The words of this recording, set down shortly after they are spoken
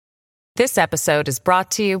This episode is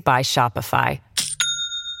brought to you by Shopify.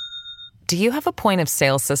 Do you have a point of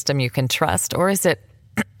sale system you can trust, or is it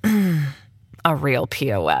a real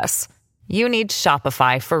POS? You need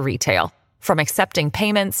Shopify for retail. From accepting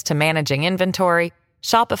payments to managing inventory,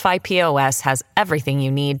 Shopify POS has everything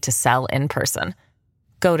you need to sell in person.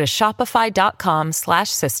 Go to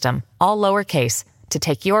shopify.com/system, all lowercase, to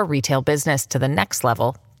take your retail business to the next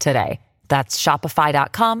level today. That's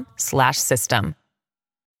shopify.com/system.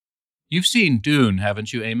 You've seen Dune,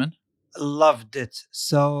 haven't you, Eamon? Loved it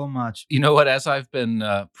so much. You know what? As I've been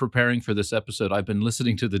preparing for this episode, I've been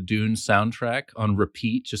listening to the Dune soundtrack on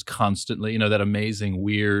repeat, just constantly. You know, that amazing,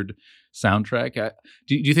 weird soundtrack.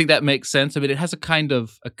 Do you think that makes sense? I mean, it has a kind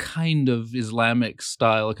of Islamic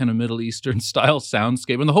style, a kind of Middle Eastern style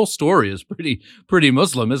soundscape, and the whole story is pretty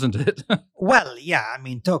Muslim, isn't it? Well, yeah, I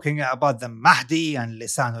mean, talking about the Mahdi and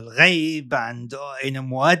Lisan al-Ghaib and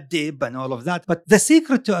Muaddib and all of that. But the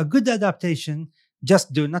secret to a good adaptation,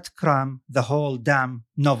 just do not cram the whole damn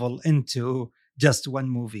novel into just one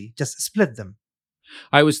movie. Just split them.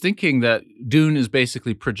 I was thinking that Dune is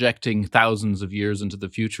basically projecting thousands of years into the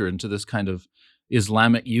future, into this kind of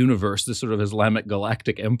Islamic universe, this sort of Islamic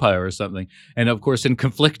galactic empire or something. And of course, in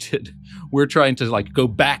Conflicted, we're trying to go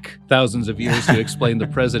back thousands of years to explain the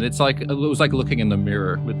present. It was like looking in the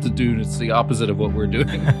mirror. With the Dune, it's the opposite of what we're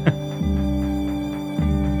doing.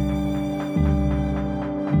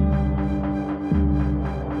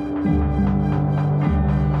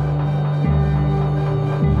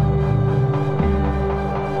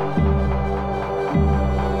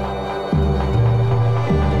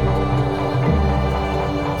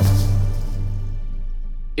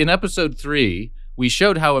 In episode 3, we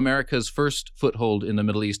showed how America's first foothold in the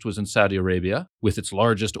Middle East was in Saudi Arabia, with its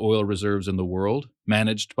largest oil reserves in the world,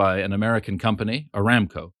 managed by an American company,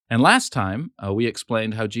 Aramco. And last time, we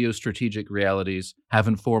explained how geostrategic realities have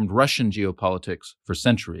informed Russian geopolitics for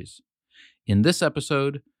centuries. In this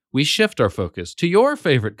episode, we shift our focus to your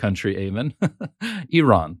favorite country, Eamon,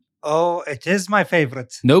 Iran. Oh, it is my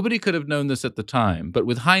favorite. Nobody could have known this at the time, but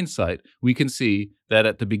with hindsight, we can see that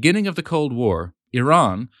at the beginning of the Cold War,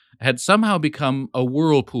 Iran had somehow become a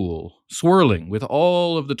whirlpool, swirling with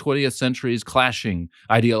all of the 20th century's clashing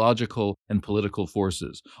ideological and political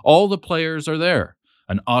forces. All the players are there.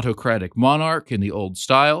 An autocratic monarch in the old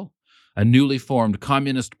style, a newly formed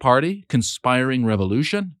communist party conspiring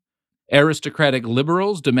revolution, aristocratic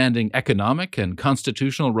liberals demanding economic and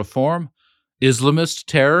constitutional reform, Islamist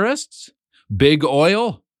terrorists, big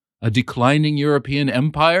oil, a declining European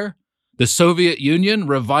empire, the Soviet Union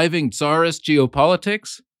reviving Tsarist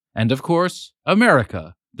geopolitics, and of course,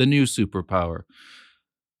 America, the new superpower.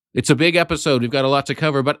 It's a big episode. We've got a lot to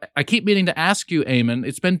cover, but I keep meaning to ask you, Eamon,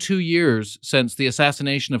 it's been 2 years since the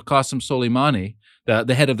assassination of Qasem Soleimani,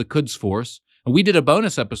 the head of the Quds Force. And we did a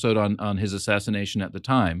bonus episode on his assassination at the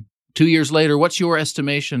time. 2 years later, what's your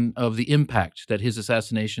estimation of the impact that his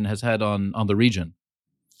assassination has had on the region?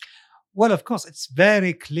 Well, of course, it's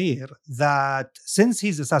very clear that since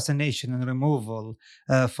his assassination and removal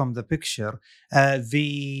from the picture,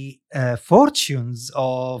 the fortunes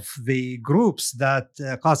of the groups that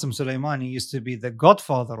Qasem Soleimani used to be the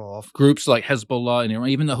godfather of. Groups like Hezbollah and Iran,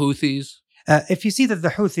 even the Houthis. If you see that the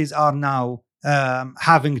Houthis are now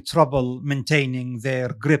having trouble maintaining their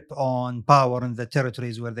grip on power in the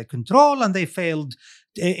territories where they control, and they failed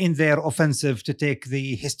in their offensive to take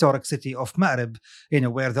the historic city of Ma'rib,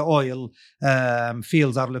 where the oil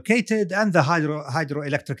fields are located and the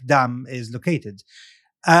hydroelectric dam is located.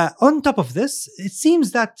 On top of this, it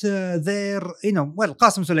seems that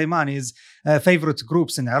Qasem Soleimani's favorite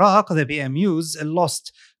groups in Iraq, the BMUs,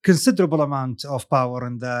 lost considerable amount of power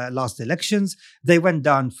in the last elections. They went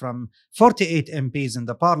down from 48 MPs in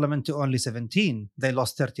the parliament to only 17. They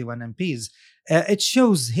lost 31 MPs. It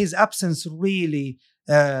shows his absence really,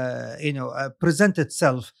 present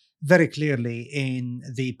itself very clearly in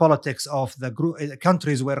the politics of the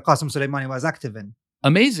countries where Qasem Soleimani was active in.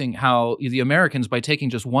 Amazing how the Americans, by taking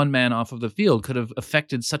just one man off of the field, could have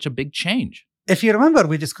affected such a big change. If you remember,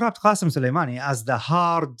 we described Qasem Soleimani as the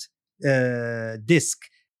hard disk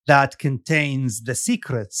that contains the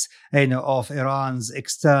secrets of Iran's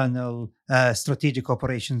external strategic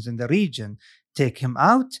operations in the region. Take him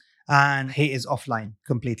out and he is offline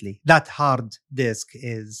completely. That hard disk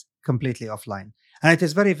is completely offline. And it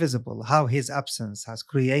is very visible how his absence has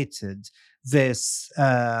created this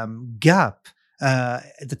gap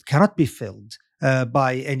that cannot be filled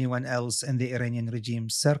by anyone else in the Iranian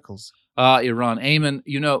regime's circles. Iran. Ayman,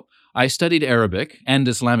 I studied Arabic and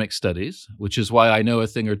Islamic studies, which is why I know a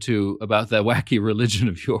thing or two about that wacky religion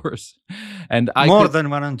of yours. And More than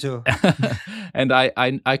one and two. And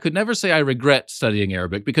I could never say I regret studying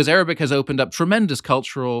Arabic, because Arabic has opened up tremendous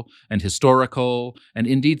cultural and historical and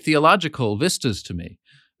indeed theological vistas to me.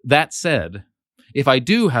 That said, if I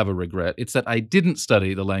do have a regret, it's that I didn't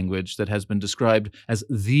study the language that has been described as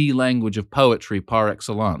the language of poetry par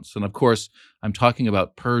excellence. And of course, I'm talking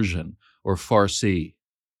about Persian, or Farsi.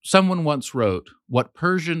 Someone once wrote, "What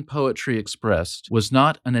Persian poetry expressed was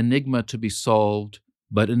not an enigma to be solved,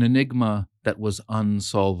 but an enigma that was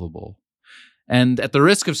unsolvable." And at the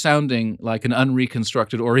risk of sounding like an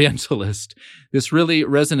unreconstructed Orientalist, this really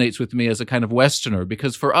resonates with me as a kind of Westerner,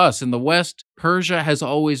 because for us in the West, Persia has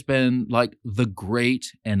always been like the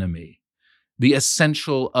great enemy, the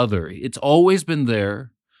essential other. It's always been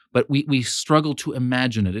there, but we struggle to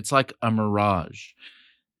imagine it. It's like a mirage.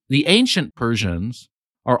 The ancient Persians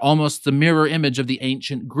are almost the mirror image of the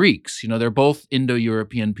ancient Greeks. They're both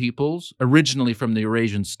Indo-European peoples, originally from the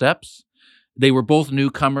Eurasian steppes. They were both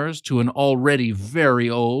newcomers to an already very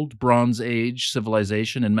old Bronze Age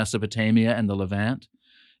civilization in Mesopotamia and the Levant.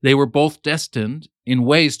 They were both destined, in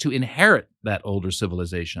ways, to inherit that older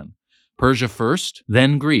civilization. Persia first,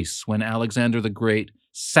 then Greece, when Alexander the Great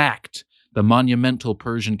sacked the monumental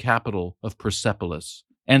Persian capital of Persepolis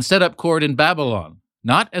and set up court in Babylon,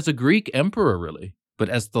 not as a Greek emperor, really, but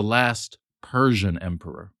as the last Persian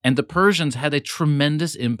emperor. And the Persians had a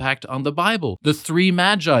tremendous impact on the Bible. The three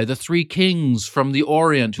magi, the three kings from the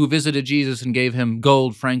Orient who visited Jesus and gave him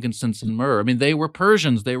gold, frankincense, and myrrh. They were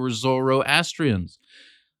Persians. They were Zoroastrians.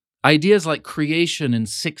 Ideas like creation in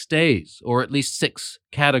 6 days, or at least 6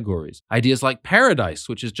 categories. Ideas like paradise,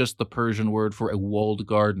 which is just the Persian word for a walled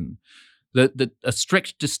garden. A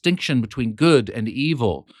strict distinction between good and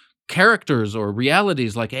evil. Characters or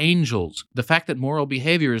realities like angels, the fact that moral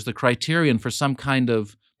behavior is the criterion for some kind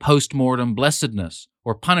of post-mortem blessedness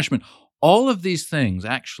or punishment. All of these things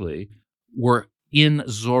actually were in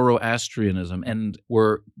Zoroastrianism and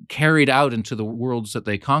were carried out into the worlds that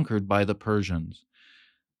they conquered by the Persians.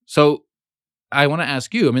 So I want to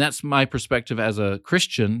ask you, that's my perspective as a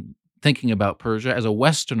Christian thinking about Persia, as a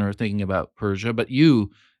Westerner thinking about Persia, but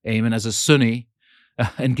you, Ayman, as a Sunni,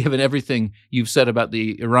 and given everything you've said about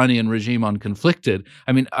the Iranian regime on Conflicted,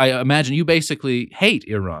 I imagine you basically hate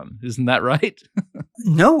Iran. Isn't that right?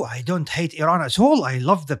 No, I don't hate Iran at all. I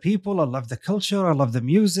love the people. I love the culture. I love the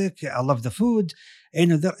music. I love the food.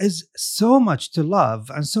 There is so much to love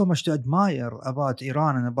and so much to admire about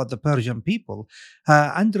Iran and about the Persian people.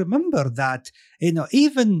 And remember that,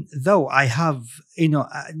 even though I have,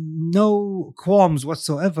 no qualms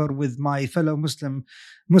whatsoever with my fellow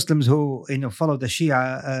Muslims who, follow the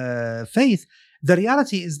Shia faith, the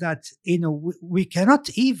reality is that, we cannot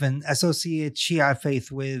even associate Shia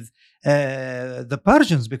faith with the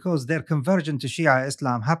Persians, because their conversion to Shia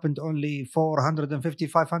Islam happened only 450,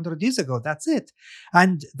 500 years ago. That's it.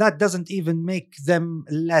 And that doesn't even make them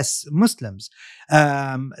less Muslims.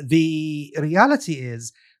 The reality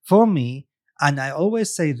is, for me, and I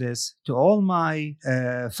always say this to all my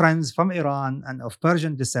friends from Iran and of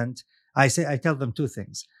Persian descent, I tell them 2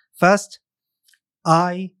 things. First,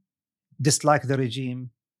 I dislike the regime,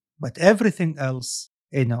 but everything else,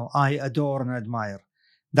 I adore and admire.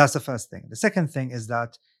 That's the first thing. The second thing is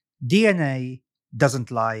that DNA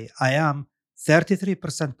doesn't lie. I am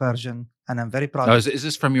 33% Persian, and I'm very proud. Is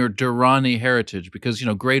this from your Durrani heritage? Because,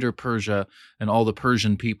 Greater Persia and all the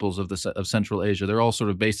Persian peoples of Central Asia, they're all sort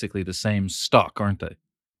of basically the same stock, aren't they?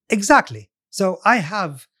 Exactly. So I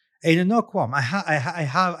have, no qualm. I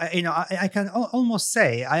have, I can almost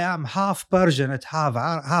say I am half Persian and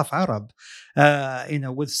half Arab,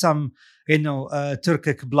 with some,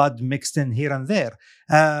 Turkic blood mixed in here and there.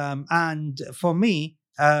 And for me,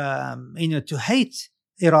 to hate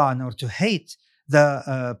Iran or to hate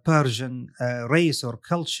the Persian race or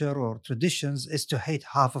culture or traditions is to hate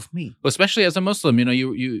half of me. Well, especially as a Muslim,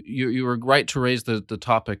 you were right to raise the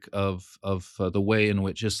topic of the way in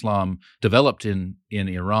which Islam developed in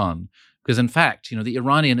Iran. Because in fact, the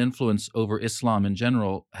Iranian influence over Islam in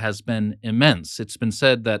general has been immense. It's been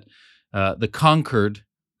said that the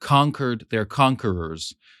conquered their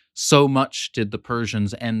conquerors. So much did the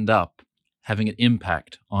Persians end up having an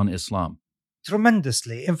impact on Islam.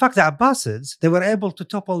 Tremendously. In fact, the Abbasids, they were able to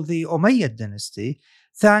topple the Umayyad dynasty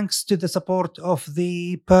thanks to the support of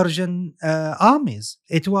the Persian armies.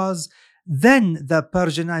 It was then the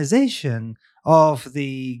Persianization of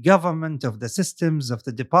the government, of the systems, of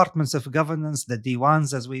the departments of governance, the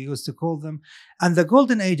diwans as we used to call them. And the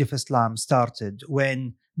golden age of Islam started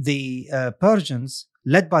when the Persians,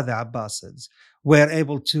 led by the Abbasids, were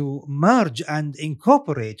able to merge and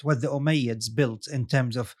incorporate what the Umayyads built in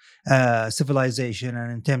terms of civilization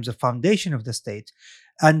and in terms of foundation of the state,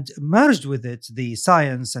 and merged with it the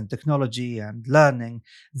science and technology and learning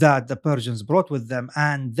that the Persians brought with them.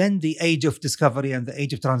 And then the age of discovery and the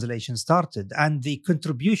age of translation started. And the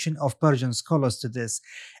contribution of Persian scholars to this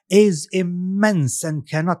is immense and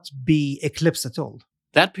cannot be eclipsed at all.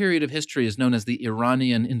 That period of history is known as the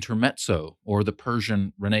Iranian Intermezzo, or the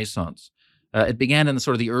Persian Renaissance. It began in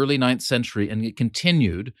the early 9th century, and it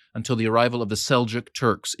continued until the arrival of the Seljuk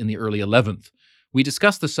Turks in the early 11th. We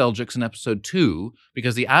discussed the Seljuks in episode 2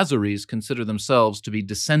 because the Azeris consider themselves to be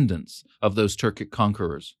descendants of those Turkic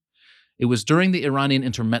conquerors. It was during the Iranian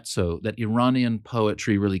Intermezzo that Iranian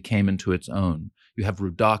poetry really came into its own. You have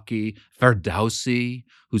Rudaki, Ferdowsi,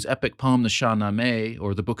 whose epic poem, the Shahnameh,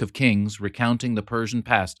 or the Book of Kings, recounting the Persian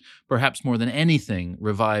past, perhaps more than anything,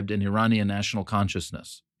 revived an Iranian national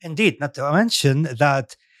consciousness. Indeed, not to mention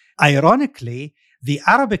that, ironically, the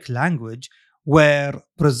Arabic language were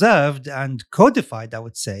preserved and codified, I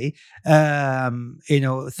would say,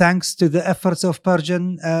 thanks to the efforts of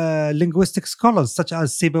Persian linguistic scholars such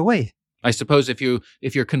as Sibawayh. I suppose if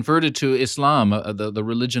you're converted to Islam, the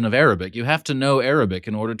religion of Arabic, you have to know Arabic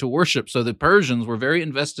in order to worship. So the Persians were very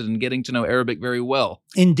invested in getting to know Arabic very well.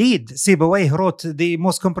 Indeed, Sibawayh wrote the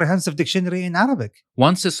most comprehensive dictionary in Arabic.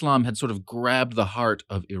 Once Islam had grabbed the heart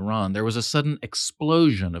of Iran, there was a sudden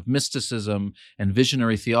explosion of mysticism and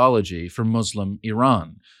visionary theology from Muslim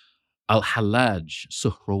Iran. Al-Hallaj,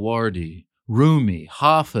 Suhrawardi, Rumi,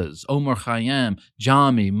 Hafiz, Omar Khayyam,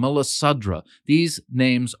 Jami, Mullah Sadra. These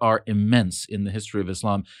names are immense in the history of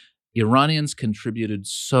Islam. Iranians contributed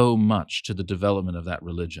so much to the development of that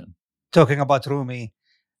religion. Talking about Rumi,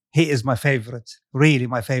 he is my favorite, really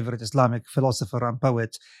my favorite Islamic philosopher and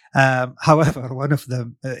poet. However, one of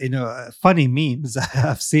the funny memes I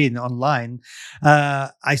have seen online,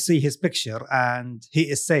 I see his picture and he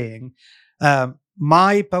is saying,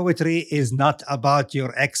 my poetry is not about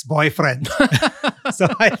your ex-boyfriend. So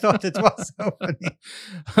I thought it was so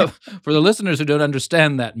funny. For the listeners who don't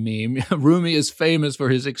understand that meme, Rumi is famous for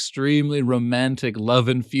his extremely romantic,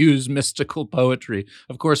 love-infused, mystical poetry.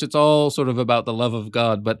 Of course, it's all about the love of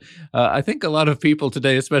God, but I think a lot of people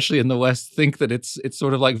today, especially in the West, think that it's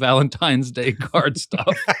like Valentine's Day card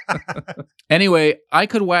stuff. Anyway, I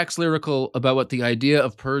could wax lyrical about what the idea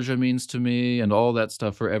of Persia means to me and all that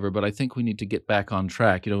stuff forever, but I think we need to get back on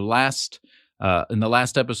track. In the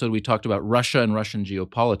last episode, we talked about Russia and Russian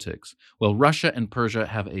geopolitics. Well, Russia and Persia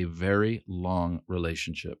have a very long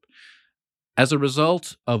relationship. As a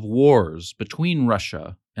result of wars between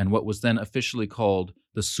Russia and what was then officially called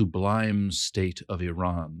the Sublime State of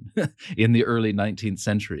Iran in the early 19th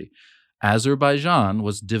century, Azerbaijan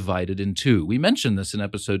was divided in two. We mentioned this in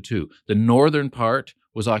episode 2. The northern part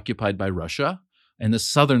was occupied by Russia, and the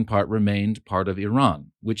southern part remained part of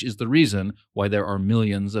Iran, which is the reason why there are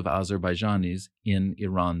millions of Azerbaijanis in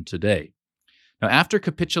Iran today. Now, after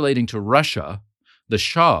capitulating to Russia, the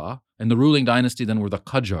Shah and the ruling dynasty then were the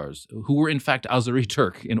Qajars, who were in fact Azeri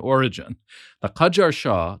Turk in origin. The Qajar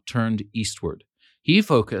Shah turned eastward. He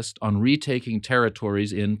focused on retaking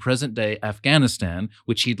territories in present-day Afghanistan,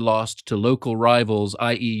 which he'd lost to local rivals,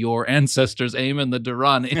 i.e. your ancestors, Ayman the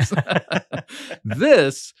Duranis.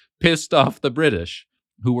 This pissed off the British,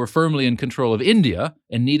 who were firmly in control of India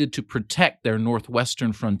and needed to protect their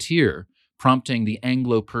northwestern frontier, prompting the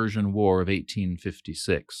Anglo-Persian War of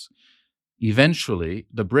 1856. Eventually,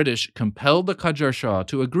 the British compelled the Qajar Shah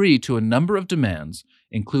to agree to a number of demands,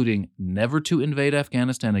 including never to invade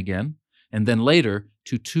Afghanistan again, and then later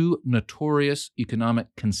to two notorious economic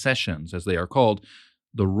concessions, as they are called,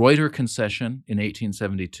 the Reuter Concession in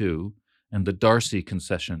 1872 and the Darcy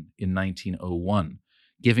Concession in 1901,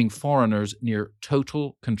 giving foreigners near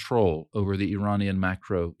total control over the Iranian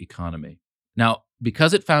macroeconomy. Now,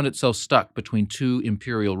 because it found itself stuck between two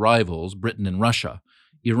imperial rivals, Britain and Russia,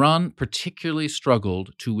 Iran particularly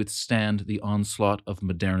struggled to withstand the onslaught of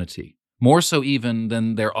modernity, more so even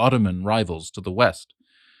than their Ottoman rivals to the west.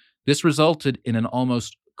 This resulted in an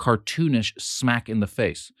almost cartoonish smack in the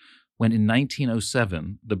face when in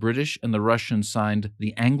 1907, the British and the Russians signed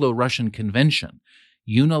the Anglo-Russian Convention,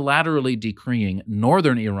 unilaterally decreeing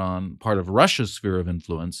northern Iran part of Russia's sphere of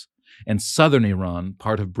influence and southern Iran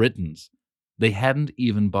part of Britain's. They hadn't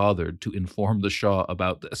even bothered to inform the Shah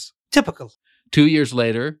about this. Typical. 2 years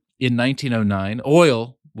later, in 1909,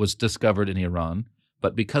 oil was discovered in Iran,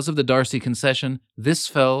 but because of the Darcy Concession, this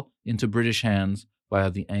fell into British hands by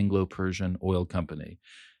the Anglo-Persian Oil Company.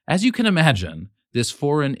 As you can imagine, this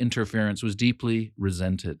foreign interference was deeply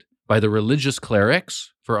resented by the religious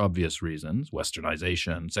clerics for obvious reasons,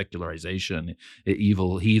 westernization, secularization,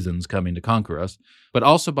 evil heathens coming to conquer us, but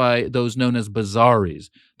also by those known as bazaris,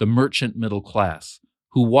 the merchant middle class,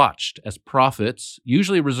 who watched as profits,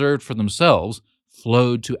 usually reserved for themselves,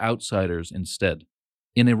 flowed to outsiders instead.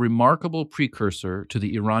 In a remarkable precursor to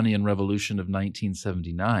the Iranian Revolution of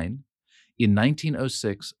 1979, in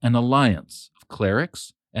 1906, an alliance of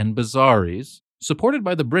clerics and bazaris, supported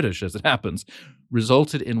by the British as it happens,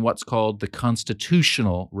 resulted in what's called the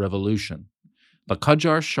Constitutional Revolution. The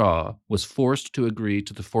Qajar Shah was forced to agree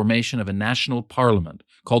to the formation of a national parliament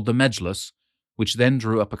called the Mejlis, which then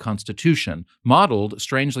drew up a constitution, modeled,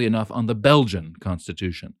 strangely enough, on the Belgian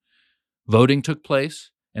constitution. Voting took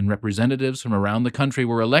place, and representatives from around the country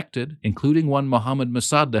were elected, including one Mohammad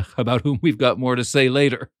Mossadegh, about whom we've got more to say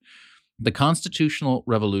later. The Constitutional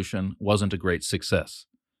Revolution wasn't a great success.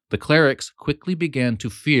 The clerics quickly began to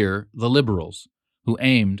fear the liberals, who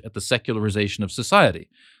aimed at the secularization of society,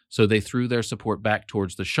 so they threw their support back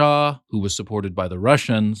towards the Shah, who was supported by the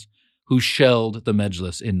Russians, who shelled the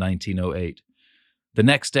Mejlis in 1908. The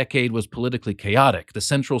next decade was politically chaotic. The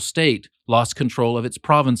central state lost control of its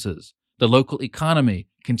provinces. The local economy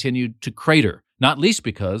continued to crater, not least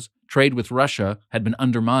because trade with Russia had been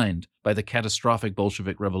undermined by the catastrophic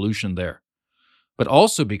Bolshevik Revolution there, but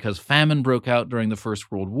also because famine broke out during the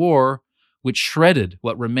First World War, which shredded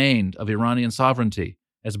what remained of Iranian sovereignty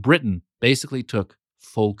as Britain basically took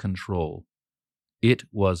full control. It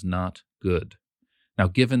was not good. Now,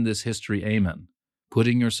 given this history, Ayman,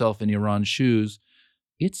 putting yourself in Iran's shoes,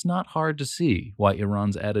 it's not hard to see why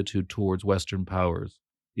Iran's attitude towards Western powers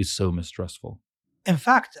is so mistrustful. In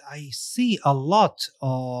fact, I see a lot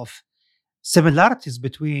of similarities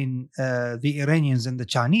between the Iranians and the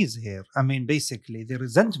Chinese here. I mean, basically, the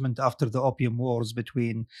resentment after the Opium Wars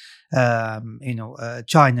between,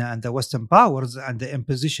 China and the Western powers and the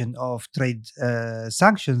imposition of trade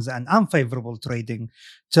sanctions and unfavorable trading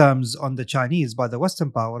terms on the Chinese by the Western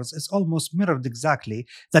powers is almost mirrored exactly.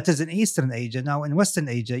 That is in Eastern Asia. Now, in Western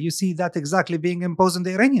Asia, you see that exactly being imposed on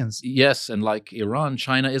the Iranians. Yes, and like Iran,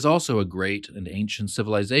 China is also a great and ancient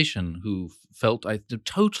civilization who felt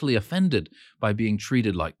totally offended by being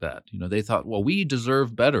treated like that. They thought, well, we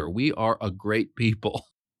deserve better. We are a great people.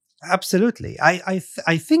 Absolutely. I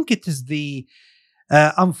think it is the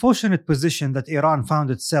unfortunate position that Iran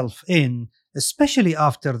found itself in, especially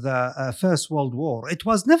after the First World War. It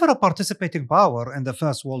was never a participating power in the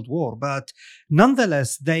First World War, but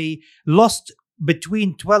nonetheless, they lost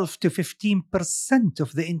between 12 to 15%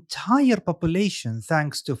 of the entire population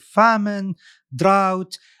thanks to famine,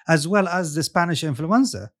 drought, as well as the Spanish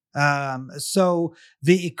influenza. So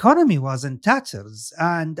the economy was in tatters,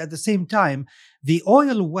 and at the same time, the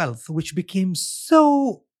oil wealth, which became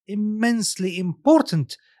so immensely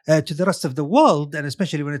important to the rest of the world, and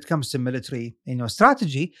especially when it comes to military,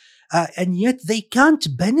 strategy, and yet they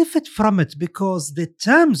can't benefit from it because the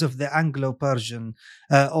terms of the Anglo-Persian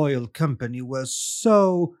oil company were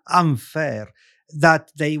so unfair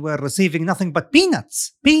that they were receiving nothing but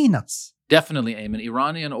peanuts. Definitely, Ayman.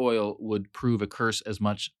 Iranian oil would prove a curse as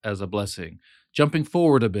much as a blessing. Jumping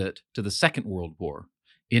forward a bit to the Second World War.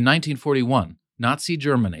 In 1941, Nazi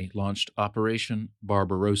Germany launched Operation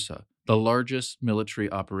Barbarossa, the largest military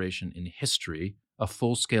operation in history, a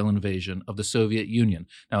full-scale invasion of the Soviet Union.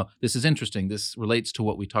 Now, this is interesting. This relates to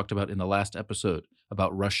what we talked about in the last episode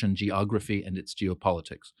about Russian geography and its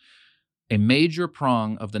geopolitics. A major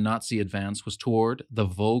prong of the Nazi advance was toward the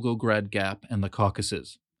Volgograd Gap and the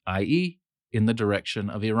Caucasus, i.e., in the direction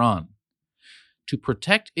of Iran. To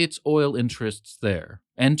protect its oil interests there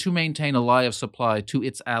and to maintain a line of supply to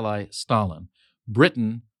its ally Stalin,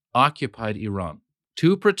 Britain occupied Iran.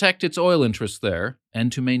 To protect its oil interests there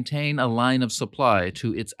and to maintain a line of supply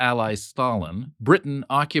to its ally Stalin, Britain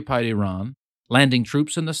occupied Iran, landing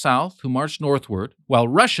troops in the south who marched northward, while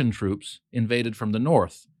Russian troops invaded from the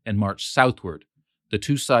north and marched southward. The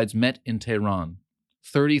two sides met in Tehran.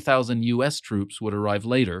 30,000 U.S. troops would arrive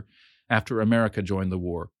later after America joined the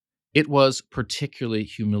war. It was particularly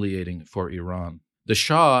humiliating for Iran. The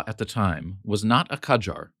Shah at the time was not a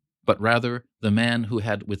Qajar, but rather the man who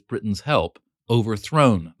had, with Britain's help,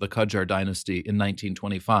 overthrown the Qajar dynasty in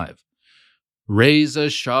 1925. Reza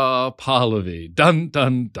Shah Pahlavi. Dun,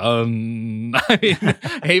 dun, dun. I mean,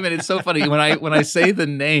 Ayman, it's so funny. When I say the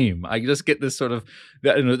name, I just get this sort of,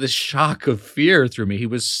 this shock of fear through me. He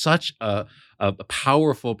was such a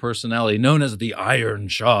powerful personality known as the Iron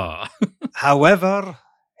Shah. However,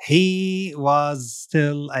 he was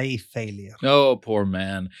still a failure. Oh, poor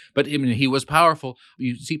man. But I mean, he was powerful.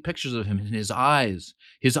 You see pictures of him in his eyes.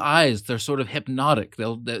 His eyes, they're sort of hypnotic.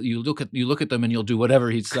 You look at them and you'll do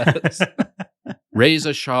whatever he says.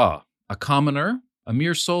 Reza Shah, a commoner, a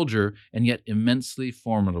mere soldier, and yet immensely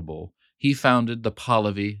formidable. He founded the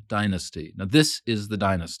Pahlavi dynasty. Now, this is the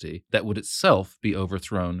dynasty that would itself be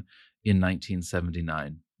overthrown in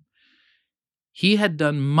 1979. He had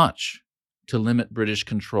done much to limit British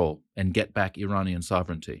control and get back Iranian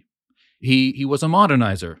sovereignty. He was a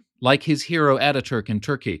modernizer, like his hero Ataturk in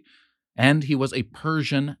Turkey, and he was a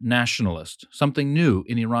Persian nationalist, something new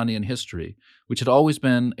in Iranian history, which had always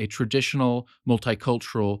been a traditional,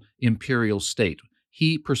 multicultural, imperial state.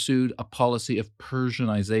 He pursued a policy of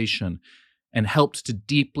Persianization and helped to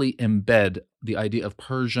deeply embed the idea of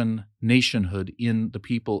Persian nationhood in the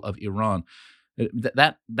people of Iran.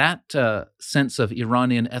 That sense of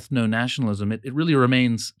Iranian ethno-nationalism, it really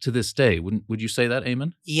remains to this day. Would you say that,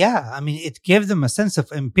 Ayman? Yeah, I mean, it gave them a sense of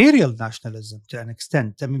imperial nationalism to an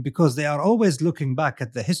extent. I mean, because they are always looking back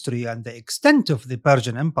at the history and the extent of the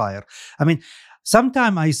Persian Empire. I mean,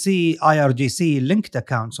 sometimes I see IRGC linked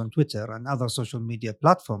accounts on Twitter and other social media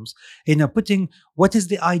platforms, putting what is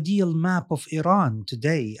the ideal map of Iran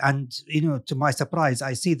today. And, to my surprise,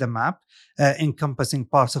 I see the map encompassing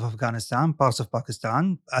parts of Afghanistan, parts of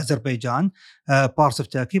Pakistan, Azerbaijan, parts of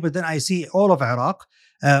Turkey. But then I see all of Iraq,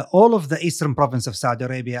 all of the eastern province of Saudi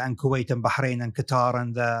Arabia and Kuwait and Bahrain and Qatar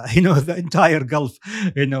and the entire Gulf,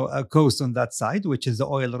 coast on that side, which is the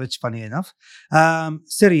oil rich, funny enough,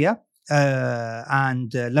 Syria,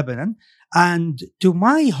 and Lebanon. And to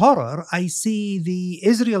my horror, I see the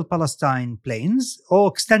Israel-Palestine plains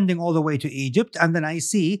extending all the way to Egypt. And then I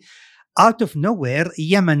see, out of nowhere,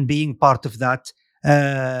 Yemen being part of that,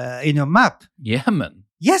 map. Yemen?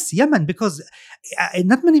 Yes, Yemen, because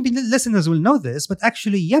not many listeners will know this, but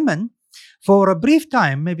actually Yemen, for a brief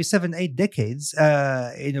time, maybe 7-8 decades,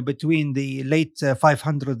 between the late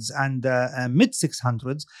 500s and mid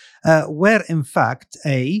 600s, were in fact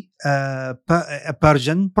a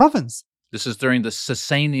Persian province. This is during the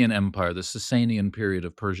Sasanian Empire, the Sasanian period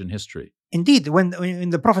of Persian history. Indeed, when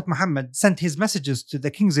the Prophet Muhammad sent his messages to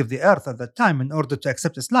the kings of the earth at that time in order to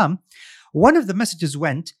accept Islam, one of the messages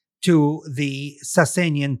went to the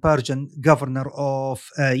Sasanian Persian governor of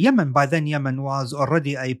Yemen. By then, Yemen was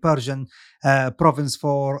already a Persian province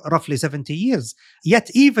for roughly 70 years.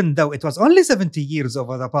 Yet, even though it was only 70 years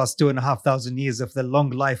over the past 2,500 years of the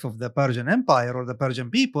long life of the Persian Empire or the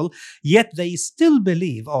Persian people, yet they still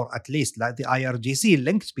believe, or at least like the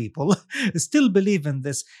IRGC-linked people, still believe in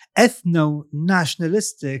this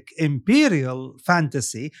ethno-nationalistic imperial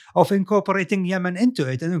fantasy of incorporating Yemen into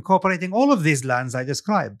it and incorporating all of these lands I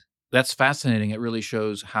described. That's fascinating. It really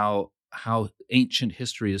shows how ancient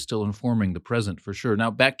history is still informing the present, for sure.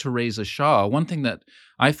 Now, back to Reza Shah. One thing that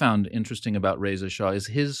I found interesting about Reza Shah is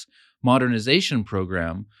his modernization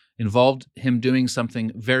program involved him doing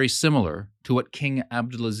something very similar to what King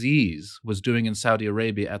Abdulaziz was doing in Saudi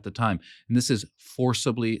Arabia at the time. And this is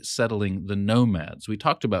forcibly settling the nomads. We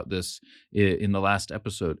talked about this in the last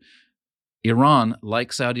episode. Iran,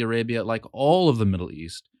 like Saudi Arabia, like all of the Middle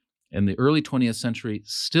East, in the early 20th century,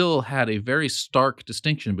 still had a very stark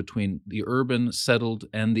distinction between the urban, settled,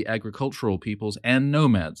 and the agricultural peoples and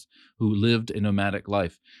nomads who lived a nomadic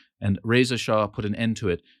life. And Reza Shah put an end to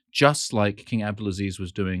it, just like King Abdulaziz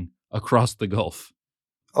was doing across the Gulf.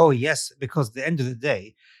 Oh, yes, because at the end of the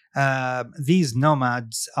day, these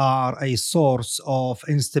nomads are a source of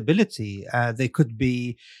instability. They could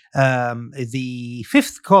be the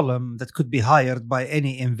fifth column that could be hired by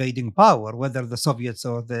any invading power, whether the Soviets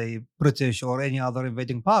or the British or any other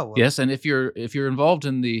invading power. Yes, and if you're involved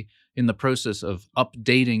in the process of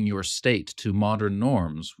updating your state to modern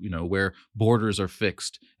norms, where borders are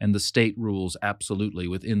fixed and the state rules absolutely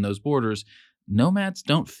within those borders, nomads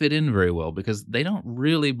don't fit in very well because they don't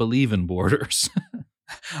really believe in borders.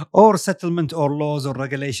 Or settlement or laws or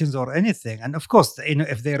regulations or anything. And of course,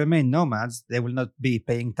 if they remain nomads, they will not be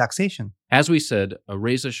paying taxation. As we said,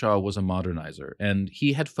 Reza Shah was a modernizer, and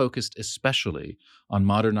he had focused especially on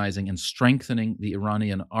modernizing and strengthening the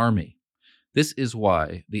Iranian army. This is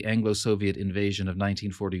why the Anglo-Soviet invasion of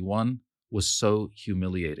 1941 was so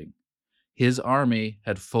humiliating. His army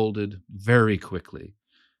had folded very quickly,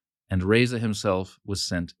 and Reza himself was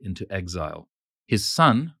sent into exile. His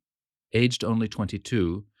son, aged only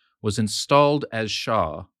 22, was installed as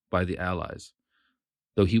Shah by the Allies,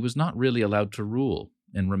 though he was not really allowed to rule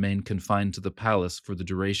and remained confined to the palace for the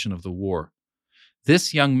duration of the war.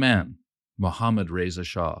 This young man, Mohammad Reza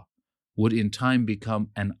Shah, would in time become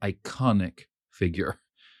an iconic figure.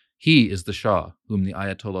 He is the Shah whom the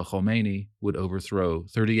Ayatollah Khomeini would overthrow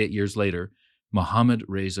 38 years later, Mohammad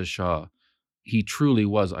Reza Shah. He truly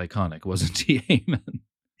was iconic, wasn't he, Ayman?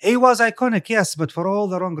 He was iconic, yes, but for all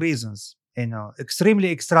the wrong reasons.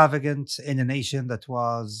 extremely extravagant in a nation that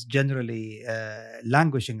was generally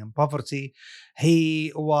languishing in poverty.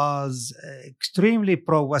 He was extremely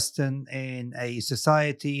pro-Western in a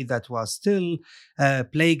society that was still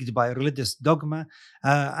plagued by religious dogma,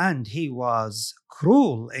 and he was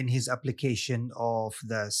cruel in his application of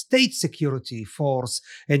the state security force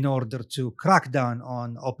in order to crack down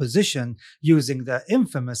on opposition using the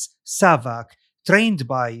infamous SAVAK, trained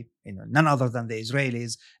by none other than the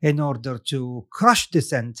Israelis, in order to crush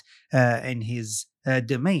dissent in his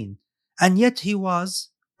domain. And yet he was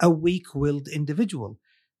a weak-willed individual.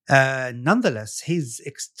 Nonetheless, his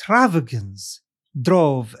extravagance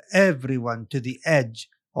drove everyone to the edge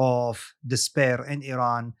of despair in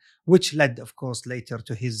Iran, which led, of course, later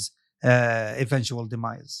to his eventual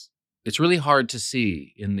demise. It's really hard to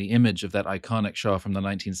see in the image of that iconic Shah from the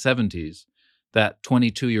 1970s, that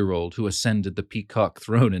 22-year-old who ascended the peacock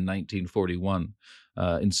throne in 1941,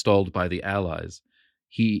 installed by the Allies.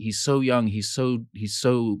 He's so young, he's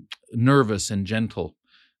so nervous and gentle,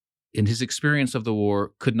 and his experience of the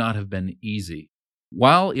war could not have been easy.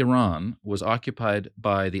 While Iran was occupied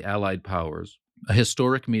by the Allied powers, a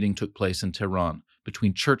historic meeting took place in Tehran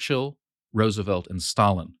between Churchill, Roosevelt, and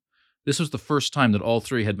Stalin. This was the first time that all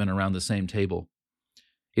three had been around the same table.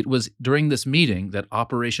 It was during this meeting that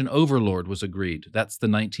Operation Overlord was agreed. That's the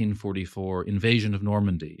 1944 invasion of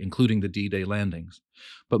Normandy, including the D-Day landings.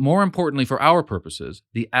 But more importantly for our purposes,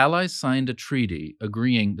 the Allies signed a treaty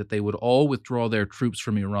agreeing that they would all withdraw their troops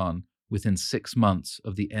from Iran within 6 months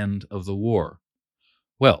of the end of the war.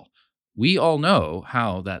 Well, we all know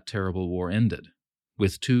how that terrible war ended,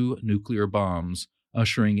 with 2 nuclear bombs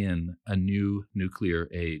ushering in a new nuclear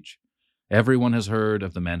age. Everyone has heard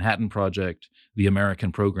of the Manhattan Project, the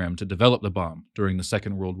American program to develop the bomb during the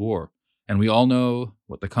Second World War, and we all know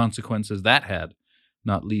what the consequences that had,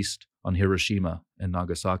 not least on Hiroshima and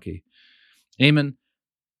Nagasaki. Eamon,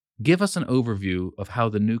 give us an overview of how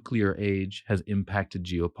the nuclear age has impacted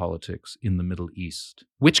geopolitics in the Middle East.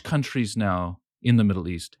 Which countries now in the Middle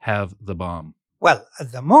East have the bomb? Well,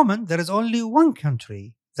 at the moment, there is only one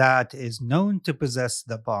country that is known to possess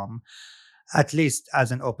the bomb, at least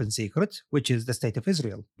as an open secret, which is the State of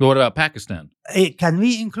Israel. But what about Pakistan? Can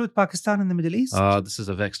we include Pakistan in the Middle East? This is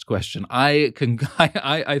a vexed question. I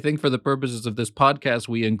think for the purposes of this podcast,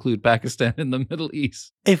 we include Pakistan in the Middle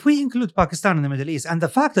East. If we include Pakistan in the Middle East, and the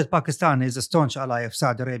fact that Pakistan is a staunch ally of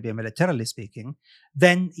Saudi Arabia, militarily speaking,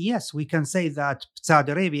 then yes, we can say that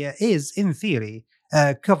Saudi Arabia is, in theory,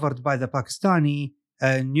 covered by the Pakistani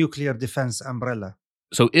nuclear defense umbrella.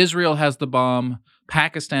 So Israel has the bomb,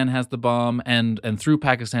 Pakistan has the bomb, and through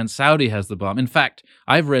Pakistan, Saudi has the bomb. In fact,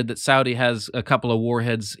 I've read that Saudi has a couple of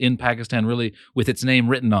warheads in Pakistan, really, with its name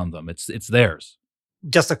written on them. It's theirs.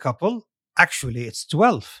 Just a couple. Actually, it's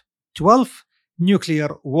 12. 12 nuclear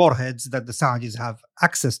warheads that the Saudis have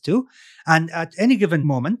access to. And at any given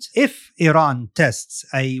moment, if Iran tests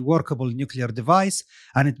a workable nuclear device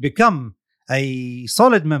and it becomes a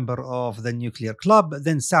solid member of the nuclear club,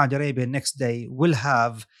 then Saudi Arabia next day will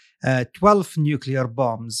have 12 nuclear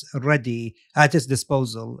bombs ready at its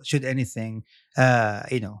disposal should anything,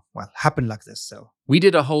 happen like this. So we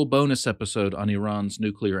did a whole bonus episode on Iran's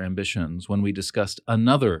nuclear ambitions when we discussed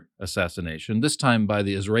another assassination, this time by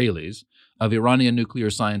the Israelis, of Iranian nuclear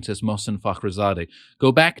scientist Mohsen Fakhrizadeh.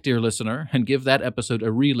 Go back, dear listener, and give that episode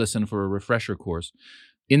a re-listen for a refresher course.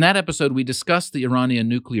 In that episode, we discussed the Iranian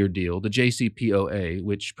nuclear deal, the JCPOA,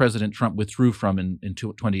 which President Trump withdrew from in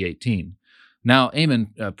 2018. Now,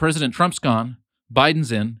 Eamon, President Trump's gone,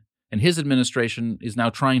 Biden's in, and his administration is now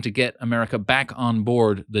trying to get America back on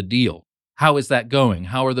board the deal. How is that going?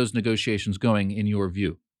 How are those negotiations going in your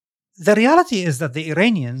view? The reality is that the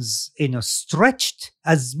Iranians, stretched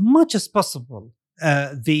as much as possible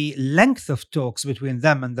the length of talks between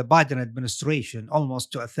them and the Biden administration,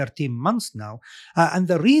 almost to 13 months now. And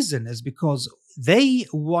the reason is because they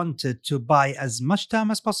wanted to buy as much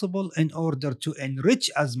time as possible in order to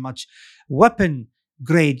enrich as much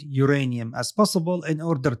weapon-grade uranium as possible in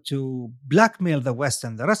order to blackmail the West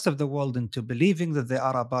and the rest of the world into believing that they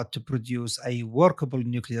are about to produce a workable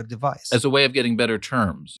nuclear device. As a way of getting better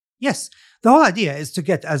terms. Yes. The whole idea is to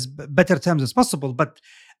get as better terms as possible, but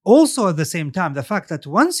also, at the same time, the fact that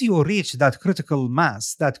once you reach that critical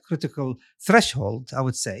mass, that critical threshold, I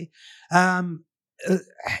would say,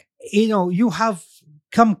 you have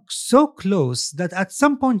come so close that at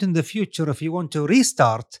some point in the future, if you want to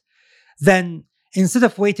restart, then instead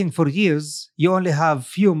of waiting for years, you only have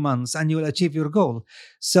few months and you will achieve your goal.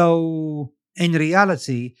 So, in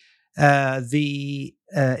reality, the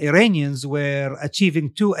Iranians were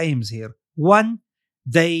achieving 2 aims here. One,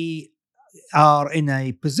 they are in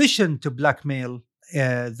a position to blackmail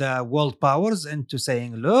the world powers into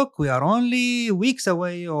saying, look, we are only weeks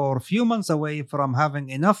away or a few months away from having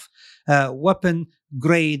enough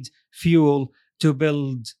weapon-grade fuel to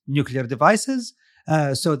build nuclear devices.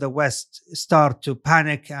 So the West start to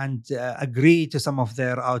panic and agree to some of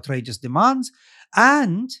their outrageous demands.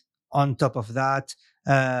 And on top of that,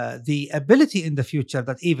 the ability in the future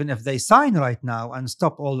that even if they sign right now and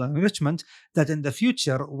stop all enrichment, that in the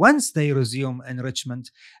future, once they resume enrichment,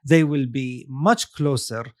 they will be much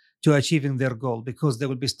closer to achieving their goal, because they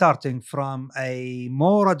will be starting from a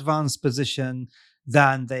more advanced position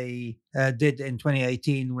than they did in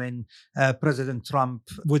 2018 when President Trump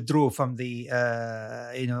withdrew from the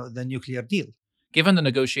nuclear deal. Given the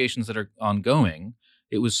negotiations that are ongoing,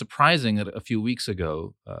 it was surprising that a few weeks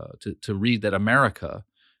ago to read that America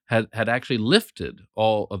had actually lifted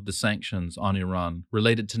all of the sanctions on Iran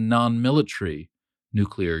related to non-military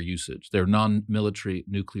nuclear usage, their non-military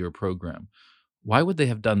nuclear program. Why would they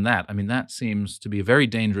have done that? I mean, that seems to be a very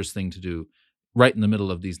dangerous thing to do right in the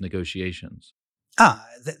middle of these negotiations.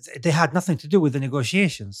 They had nothing to do with the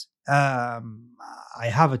negotiations. I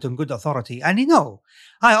have it on good authority. And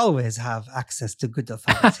I always have access to good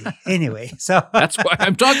authority anyway. So that's why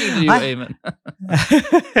I'm talking to you, Ayman.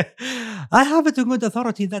 I have it on good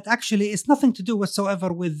authority that actually it's nothing to do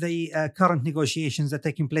whatsoever with the current negotiations that are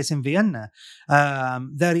taking place in Vienna.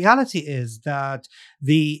 The reality is that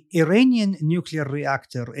the Iranian nuclear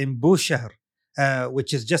reactor in Bushehr,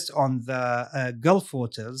 which is just on the Gulf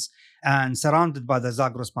waters and surrounded by the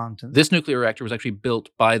Zagros Mountains. This nuclear reactor was actually built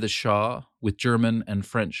by the Shah with German and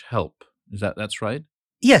French help. That's right?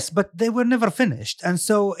 Yes, but they were never finished. And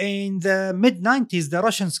so in the mid-90s, the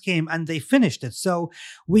Russians came and they finished it. So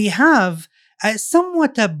we have a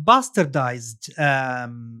somewhat bastardized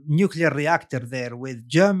nuclear reactor there with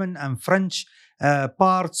German and French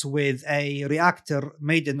parts, with a reactor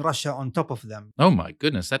made in Russia on top of them. Oh my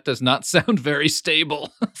goodness, that does not sound very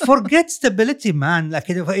stable. Forget stability, man.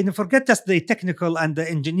 Forget just the technical and the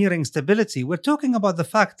engineering stability. We're talking about the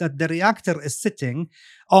fact that the reactor is sitting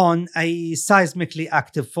on a seismically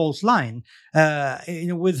active fault line,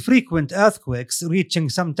 with frequent earthquakes reaching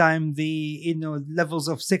sometime the levels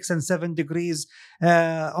of 6 and 7 degrees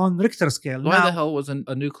on Richter scale. Why the hell was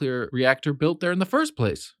a nuclear reactor built there in the first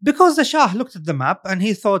place? Because the Shah looked at the map and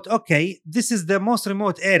he thought, okay, this is the most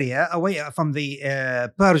remote area away from the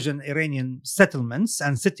Persian Iranian settlements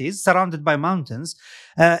and cities surrounded by mountains.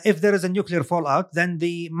 If there is a nuclear fallout, then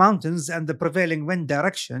the mountains and the prevailing wind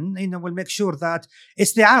direction, will make sure that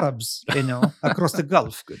it's the Arabs, across the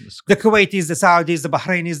Gulf. Goodness. The Kuwaitis, the Saudis, the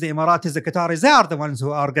Bahrainis, the Emiratis, the Qataris, they are the ones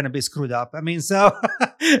who are going to be screwed up. I mean, so,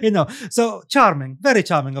 so charming, very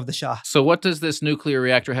charming of the Shah. So what does this nuclear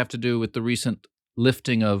reactor have to do with the recent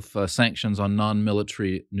lifting of sanctions on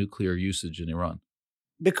non-military nuclear usage in Iran?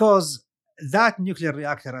 Because that nuclear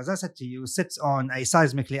reactor, as I said to you, sits on a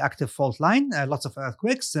seismically active fault line, lots of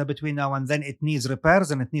earthquakes between now and then. It needs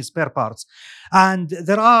repairs and it needs spare parts. And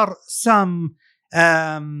there are some,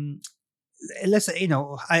 let's say,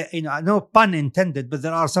 no pun intended, but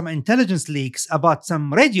there are some intelligence leaks about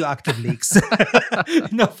some radioactive leaks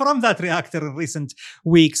from that reactor in recent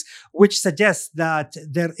weeks, which suggests that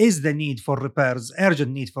there is the need for repairs,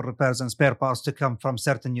 urgent need for repairs and spare parts to come from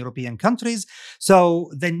certain European countries. So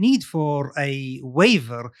the need for a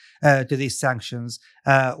waiver to these sanctions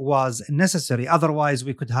was necessary. Otherwise,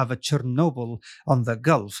 we could have a Chernobyl on the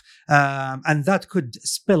Gulf. And that could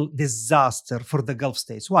spell disaster for the Gulf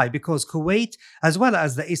states. Why? Because Kuwait, as well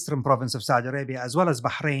as the eastern province of Saudi Arabia, as well as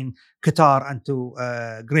Bahrain, Qatar, and to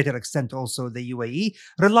a greater extent also the UAE,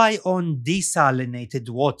 rely on desalinated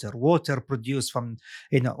water produced from,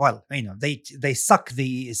 they suck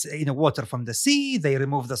the water from the sea, they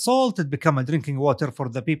remove the salt, it becomes a drinking water for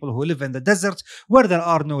the people who live in the desert where there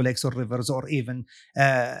are no lakes or rivers or even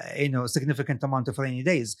significant amount of rainy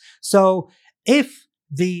days. So if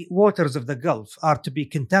the waters of the Gulf are to be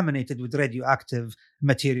contaminated with radioactive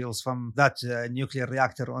materials from that nuclear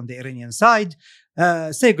reactor on the Iranian side,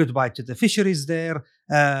 say goodbye to the fisheries there.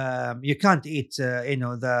 You can't eat,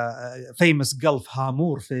 the famous Gulf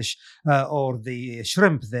hamur fish or the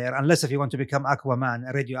shrimp there, unless if you want to become Aquaman,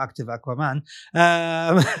 a radioactive Aquaman.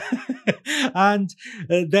 And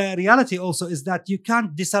the reality also is that you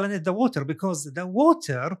can't desalinate the water, because the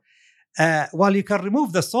water, while you can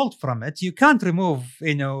remove the salt from it, you can't remove,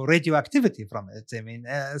 radioactivity from it. I mean,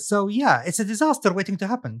 so yeah, it's a disaster waiting to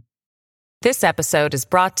happen. This episode is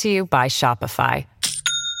brought to you by Shopify.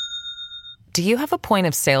 Do you have a point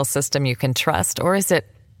of sale system you can trust, or is it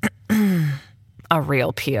a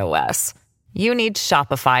real POS? You need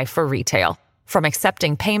Shopify for retail. From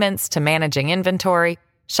accepting payments to managing inventory,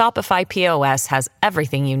 Shopify POS has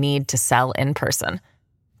everything you need to sell in person.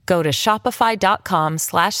 Go to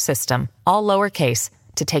shopify.com/system, all lowercase,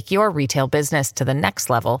 to take your retail business to the next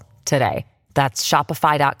level today. That's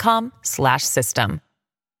shopify.com/system.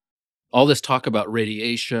 All this talk about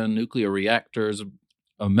radiation, nuclear reactors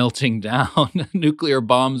melting down, nuclear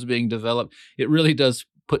bombs being developed, it really does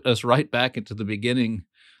put us right back into the beginning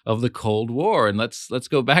of the Cold War. And let's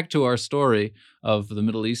go back to our story of the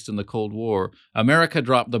Middle East and the Cold War. America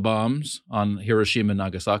dropped the bombs on Hiroshima and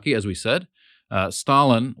Nagasaki, as we said.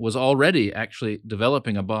 Stalin was already actually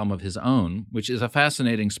developing a bomb of his own, which is a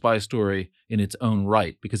fascinating spy story in its own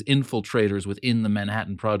right, because infiltrators within the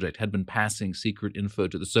Manhattan Project had been passing secret info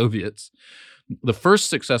to the Soviets. The first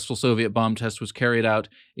successful Soviet bomb test was carried out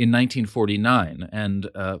in 1949, and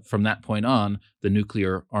from that point on, the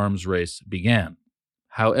nuclear arms race began.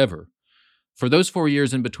 However, for those 4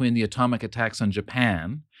 years in between the atomic attacks on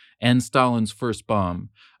Japan and Stalin's first bomb,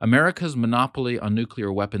 America's monopoly on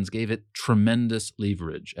nuclear weapons gave it tremendous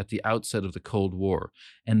leverage at the outset of the Cold War,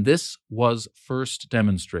 and this was first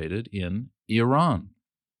demonstrated in Iran.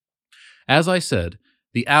 As I said,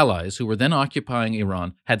 the Allies, who were then occupying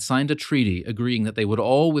Iran, had signed a treaty agreeing that they would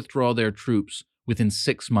all withdraw their troops within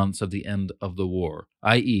 6 months of the end of the war,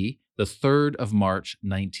 i.e., the 3rd of March,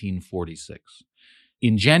 1946.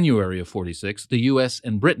 In January of 46, the U.S.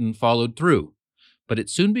 and Britain followed through, but it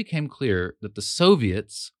soon became clear that the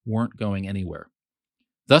Soviets weren't going anywhere.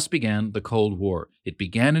 Thus began the Cold War. It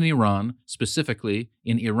began in Iran, specifically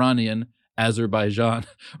in Iranian Azerbaijan.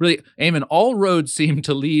 Really, Eamon, all roads seem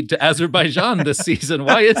to lead to Azerbaijan this season.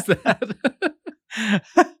 Why is that?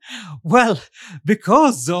 Well,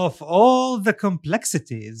 because of all the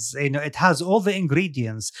complexities, it has all the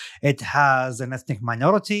ingredients. It has an ethnic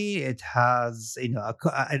minority. It has,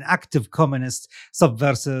 an active communist,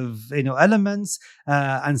 subversive, elements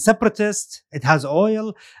and separatist. It has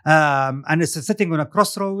oil, and it's sitting on a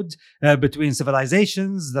crossroad between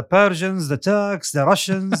civilizations: the Persians, the Turks, the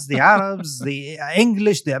Russians, the Arabs, the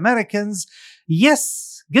English, the Americans. Yes.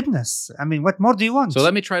 Goodness. I mean, what more do you want? So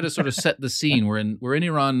let me try to sort of set the scene. We're in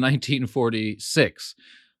Iran 1946.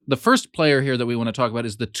 The first player here that we want to talk about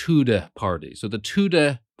is the Tudeh Party. So the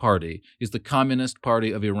Tudeh Party is the Communist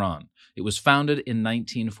Party of Iran. It was founded in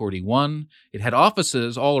 1941. It had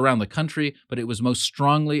offices all around the country, but it was most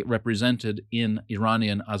strongly represented in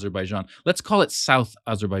Iranian Azerbaijan. Let's call it South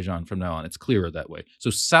Azerbaijan from now on. It's clearer that way. So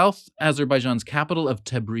South Azerbaijan's capital of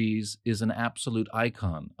Tabriz is an absolute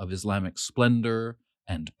icon of Islamic splendor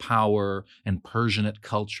and power and Persianate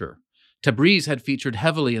culture. Tabriz had featured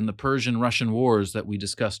heavily in the Persian-Russian wars that we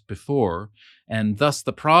discussed before, and thus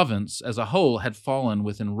the province as a whole had fallen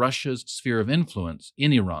within Russia's sphere of influence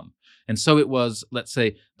in Iran. And so it was, let's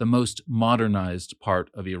say, the most modernized part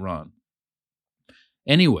of Iran.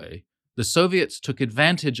 Anyway, the Soviets took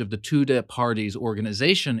advantage of the Tudeh Party's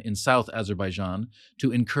organization in South Azerbaijan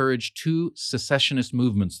to encourage two secessionist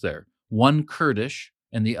movements there, one Kurdish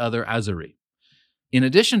and the other Azeri. In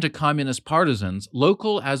addition to communist partisans,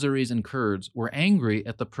 local Azeris and Kurds were angry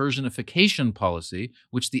at the Persianification policy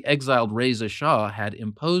which the exiled Reza Shah had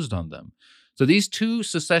imposed on them. So these two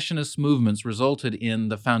secessionist movements resulted in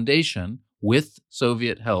the foundation, with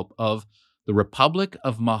Soviet help, of the Republic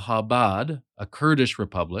of Mahabad, a Kurdish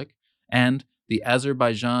republic, and the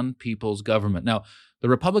Azerbaijan People's Government. Now, the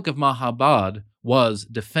Republic of Mahabad was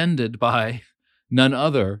defended by none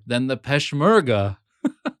other than the Peshmerga,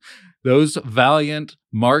 those valiant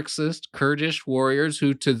Marxist Kurdish warriors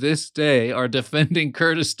who to this day are defending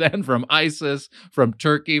Kurdistan from ISIS, from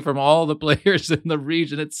Turkey, from all the players in the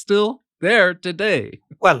region. It's still there today.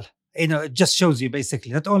 Well, it just shows you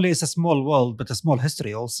basically not only is a small world, but a small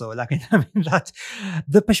history also. Like, that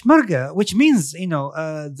the Peshmerga, which means,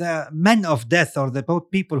 the men of death, or the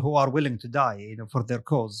people who are willing to die, for their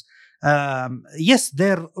cause. Yes,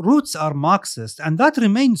 their roots are Marxist, and that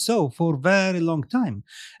remained so for a very long time.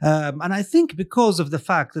 And I think because of the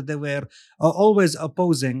fact that they were always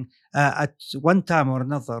opposing at one time or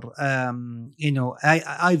another,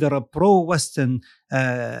 either a pro-Western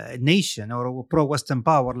nation or a pro-Western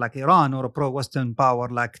power like Iran, or a pro-Western power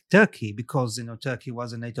like Turkey, because Turkey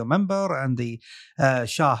was a NATO member, and the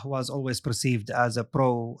Shah was always perceived as a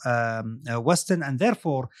pro-Western, and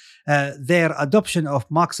therefore their adoption of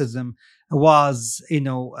Marxism was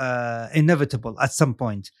inevitable at some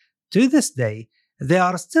point. To this day, they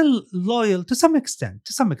are still loyal to some extent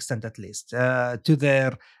at least, to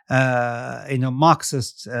their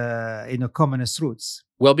Marxist communist roots.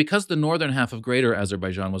 Well, because the northern half of Greater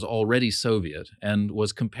Azerbaijan was already Soviet and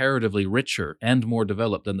was comparatively richer and more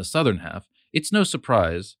developed than the southern half, it's no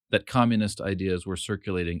surprise that communist ideas were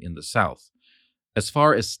circulating in the south. As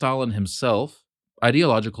far as Stalin himself,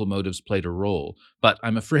 ideological motives played a role, but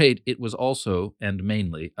I'm afraid it was also, and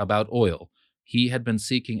mainly, about oil. He had been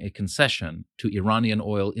seeking a concession to Iranian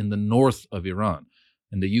oil in the north of Iran,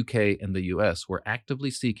 and the UK and the US were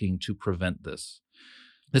actively seeking to prevent this.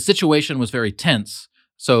 The situation was very tense,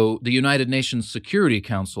 so the United Nations Security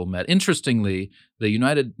Council met. Interestingly, the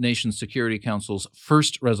United Nations Security Council's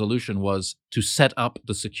first resolution was to set up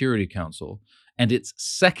the Security Council, and its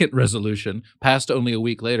second resolution, passed only a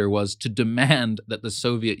week later, was to demand that the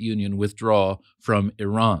Soviet Union withdraw from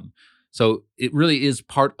Iran. So it really is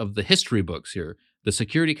part of the history books here. The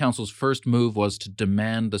Security Council's first move was to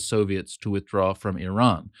demand the Soviets to withdraw from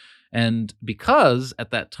Iran. And because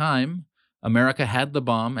at that time, America had the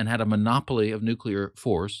bomb and had a monopoly of nuclear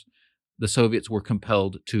force, the Soviets were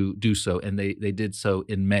compelled to do so, and they did so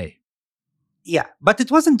in May. Yeah, but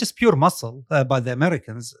it wasn't just pure muscle by the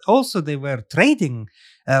Americans. Also, they were trading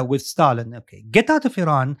with Stalin. Okay, get out of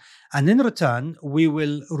Iran, and in return, we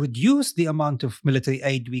will reduce the amount of military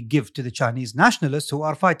aid we give to the Chinese nationalists who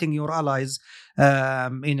are fighting your allies,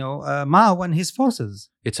 Mao and his forces.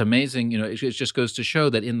 It's amazing, it just goes to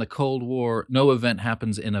show that in the Cold War, no event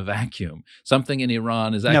happens in a vacuum. Something in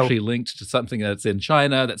Iran is actually linked to something that's in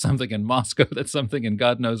China, that's something in Moscow, that's something in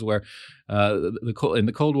God knows where. In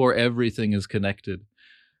the Cold War, everything is connected.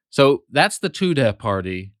 So that's the Tudeh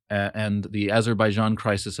Party and the Azerbaijan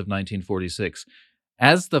crisis of 1946.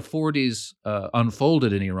 As the 40s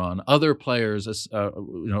unfolded in Iran, other players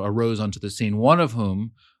arose onto the scene, one of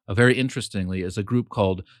whom, very interestingly, is a group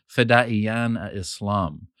called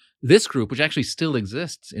Fedaiyan-e-Islam. This group, which actually still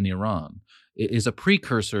exists in Iran, is a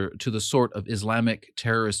precursor to the sort of Islamic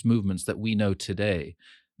terrorist movements that we know today.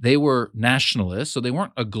 They were nationalists, so they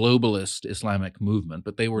weren't a globalist Islamic movement,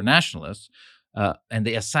 but they were nationalists, and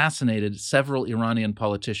they assassinated several Iranian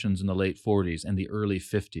politicians in the late 40s and the early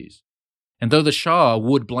 50s. And though the Shah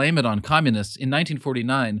would blame it on communists, in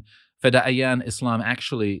 1949, Fedaiyan-Islam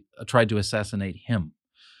actually tried to assassinate him.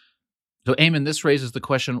 So, Ayman, this raises the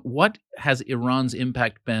question, what has Iran's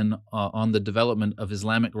impact been on the development of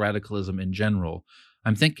Islamic radicalism in general?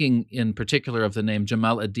 I'm thinking in particular of the name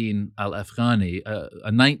Jamal ad-Din al-Afghani,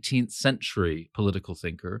 a 19th century political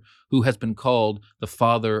thinker who has been called the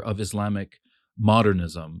father of Islamic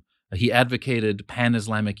modernism. He advocated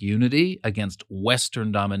pan-Islamic unity against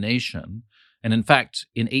Western domination. And in fact,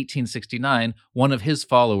 in 1869, one of his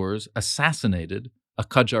followers assassinated a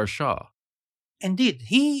Qajar Shah. Indeed,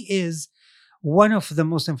 he is one of the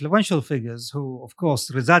most influential figures who, of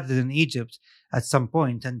course, resided in Egypt at some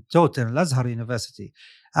point and taught in Al-Azhar University.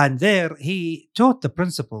 And there he taught the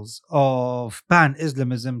principles of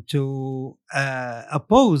pan-Islamism to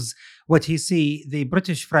oppose what he see the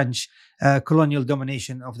British-French colonial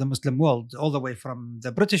domination of the Muslim world, all the way from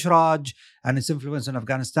the British Raj and its influence in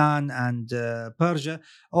Afghanistan and Persia,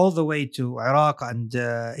 all the way to Iraq and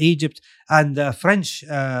Egypt and the French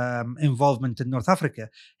involvement in North Africa.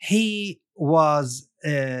 He was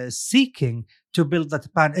seeking to build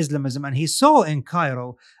that pan-Islamism, and he saw in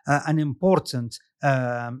Cairo an important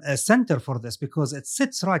a center for this, because it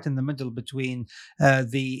sits right in the middle between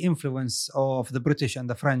the influence of the British and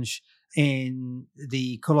the French in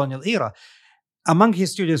the colonial era. Among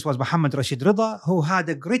his students was Muhammad Rashid Rida, who had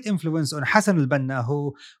a great influence on Hassan al-Banna,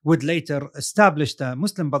 who would later establish the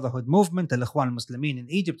Muslim Brotherhood movement, Al-Ikhwan al-Muslimin, in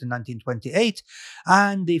Egypt in 1928.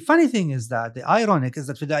 And the funny thing is that, the ironic is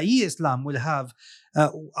that Fidai Islam will have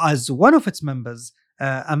as one of its members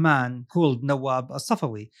a man called Nawab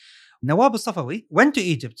al-Safawi. Nawab al-Safawi went to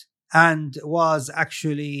Egypt and was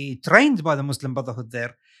actually trained by the Muslim Brotherhood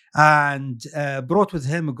there, and brought with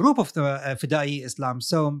him a group of the Fidai Islam.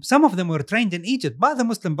 So some of them were trained in Egypt by the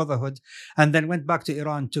Muslim Brotherhood and then went back to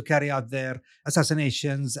Iran to carry out their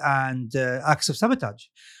assassinations and acts of sabotage.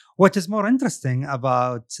 What is more interesting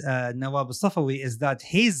about Nawab al-Safawi is that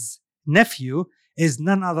his nephew is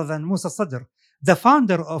none other than Musa Sadr, the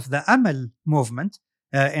founder of the Amal movement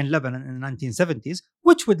in Lebanon in the 1970s,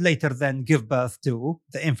 which would later then give birth to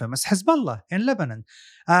the infamous Hezbollah in Lebanon.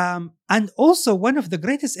 And also one of the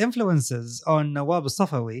greatest influences on Nawab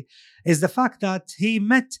al-Safawi is the fact that he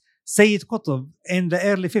met Sayyid Qutb in the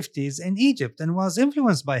early 50s in Egypt and was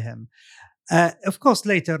influenced by him. Of course,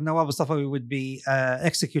 later Nawab al-Safawi would be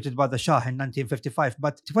executed by the Shah in 1955,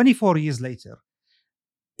 but 24 years later,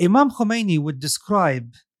 Imam Khomeini would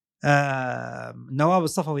describe Nawab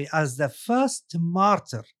al-Safawi as the first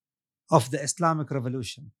martyr of the Islamic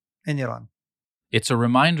Revolution in Iran. It's a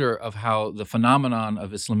reminder of how the phenomenon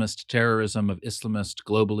of Islamist terrorism, of Islamist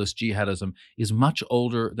globalist jihadism, is much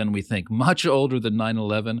older than we think, much older than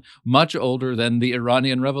 9/11, much older than the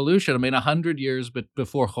Iranian Revolution. I mean, 100 years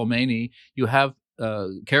before Khomeini, you have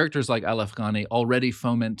characters like Al-Afghani already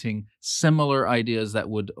fomenting similar ideas that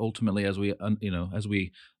would ultimately, as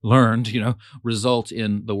we learned, result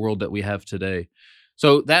in the world that we have today.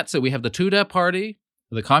 So that's it. We have the Tudeh Party,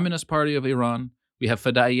 the Communist Party of Iran. We have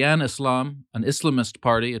Fedayeen Islam, an Islamist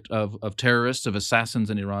party of terrorists, of assassins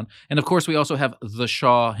in Iran. And of course, we also have the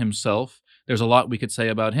Shah himself. There's a lot we could say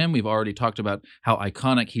about him. We've already talked about how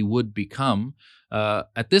iconic he would become.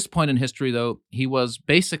 At this point in history, though, he was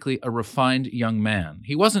basically a refined young man.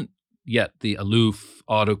 He wasn't yet the aloof,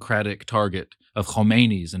 autocratic target of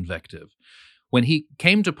Khomeini's invective. When he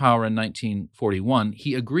came to power in 1941,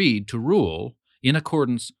 he agreed to rule in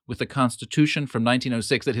accordance with the constitution from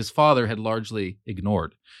 1906 that his father had largely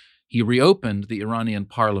ignored. He reopened the Iranian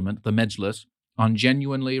parliament, the Mejlis, on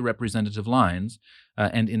genuinely representative lines,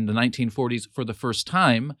 and in the 1940s, for the first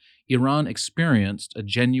time, Iran experienced a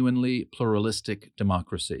genuinely pluralistic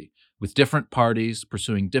democracy, with different parties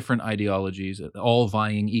pursuing different ideologies, all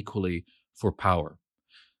vying equally for power.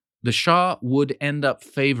 The Shah would end up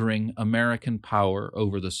favoring American power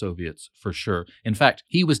over the Soviets, for sure. In fact,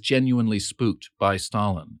 he was genuinely spooked by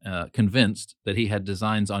Stalin, convinced that he had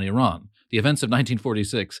designs on Iran. The events of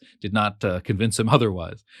 1946 did not convince him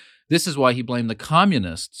otherwise. This is why he blamed the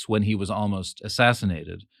communists when he was almost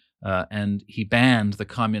assassinated, and he banned the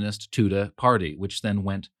communist Tudeh party, which then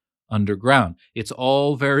went underground. It's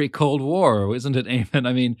all very Cold War, isn't it, Eamon?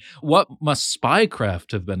 I mean, what must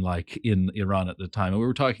spycraft have been like in Iran at the time? And we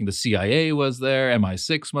were talking the CIA was there,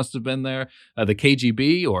 MI6 must have been there, the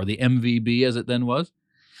KGB or the MVB as it then was.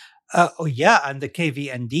 And the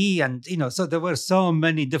KVND, and so there were so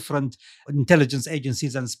many different intelligence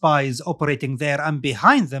agencies and spies operating there, and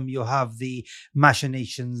behind them you have the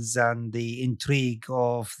machinations and the intrigue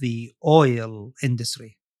of the oil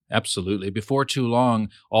industry. Absolutely. Before too long,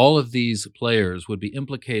 all of these players would be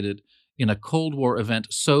implicated in a Cold War event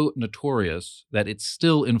so notorious that it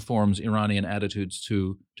still informs Iranian attitudes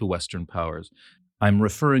to Western powers. I'm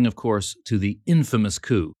referring, of course, to the infamous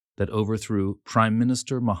coup that overthrew Prime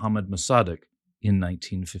Minister Mohammad Mossadegh in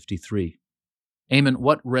 1953. Eamon,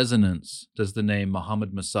 what resonance does the name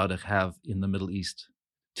Mohammad Mossadegh have in the Middle East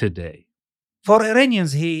today? For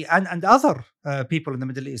Iranians, he and other people in the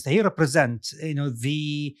Middle East, he represents,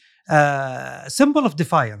 the symbol of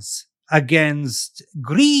defiance against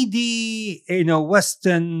greedy,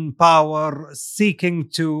 Western power seeking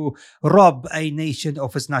to rob a nation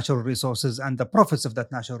of its natural resources and the profits of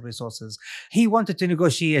that natural resources. He wanted to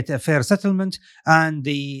negotiate a fair settlement, and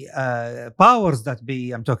the powers that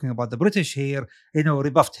be, I'm talking about the British here,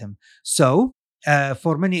 rebuffed him. So,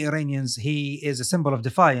 for many Iranians, he is a symbol of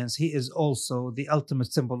defiance. He is also the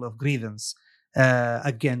ultimate symbol of grievance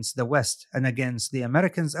against the West and against the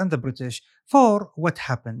Americans and the British for what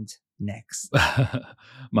happened next.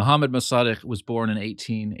 Mohammad Mossadegh was born in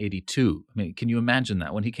 1882. I mean, can you imagine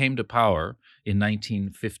that? When he came to power in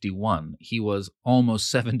 1951, he was almost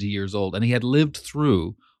 70 years old, and he had lived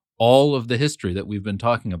through all of the history that we've been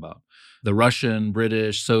talking about. The Russian,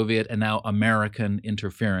 British, Soviet, and now American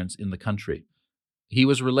interference in the country. He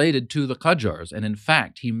was related to the Qajars, and in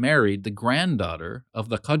fact, he married the granddaughter of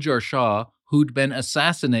the Qajar Shah who'd been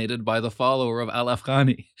assassinated by the follower of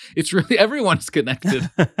Al-Afghani. It's really, everyone's connected.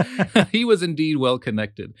 He was indeed well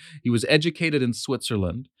connected. He was educated in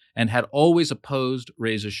Switzerland and had always opposed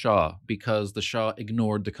Reza Shah because the Shah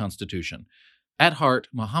ignored the constitution. At heart,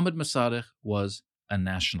 Mohammad Mossadegh was a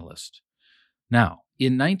nationalist. Now,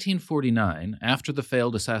 in 1949, after the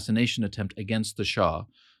failed assassination attempt against the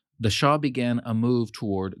Shah began a move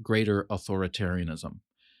toward greater authoritarianism.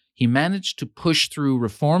 He managed to push through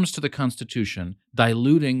reforms to the constitution,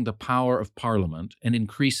 diluting the power of parliament and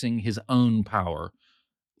increasing his own power,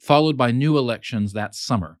 followed by new elections that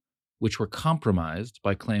summer, which were compromised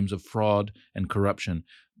by claims of fraud and corruption.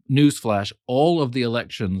 Newsflash, all of the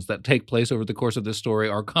elections that take place over the course of this story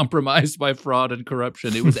are compromised by fraud and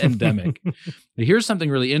corruption. It was endemic. Here's something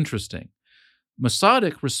really interesting.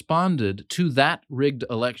 Mossadegh responded to that rigged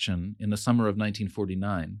election in the summer of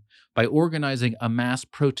 1949 by organizing a mass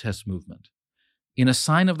protest movement. In a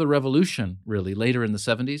sign of the revolution, really, later in the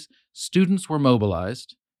 70s, students were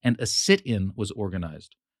mobilized and a sit-in was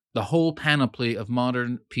organized, the whole panoply of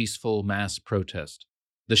modern, peaceful mass protest.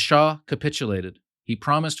 The Shah capitulated. He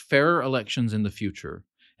promised fairer elections in the future,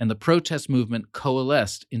 and the protest movement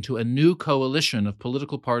coalesced into a new coalition of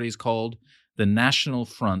political parties called the National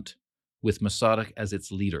Front, with Mossadegh as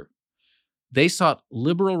its leader. They sought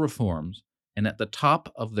liberal reforms, and at the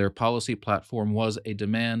top of their policy platform was a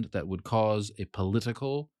demand that would cause a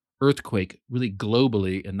political earthquake really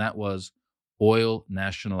globally, and that was oil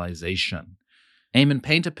nationalization. Ayman,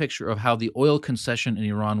 paint a picture of how the oil concession in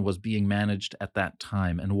Iran was being managed at that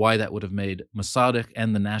time and why that would have made Mossadegh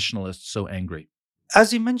and the nationalists so angry.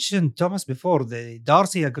 As you mentioned, Thomas, before, the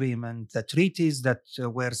Darcy Agreement, the treaties that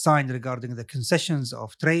were signed regarding the concessions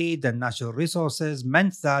of trade and natural resources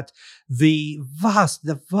meant that the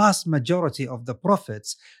vast majority of the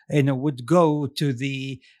profits would go to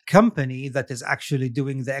the company that is actually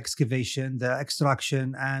doing the excavation, the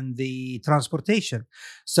extraction, and the transportation.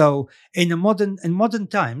 So in modern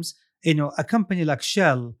times, a company like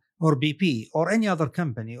Shell or BP or any other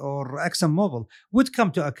company or ExxonMobil would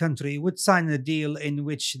come to a country, would sign a deal in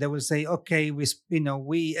which they will say, okay,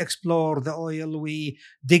 we explore the oil, we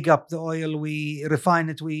dig up the oil, we refine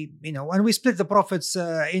it, and we split the profits,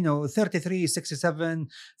 33-67,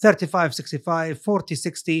 35-65,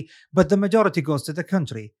 40-60, but the majority goes to the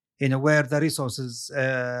country, where the resources,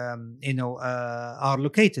 are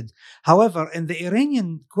located. However, in the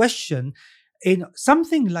Iranian question,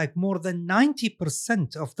 something like more than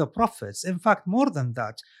 90% of the profits, in fact, more than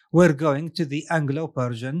that, were going to the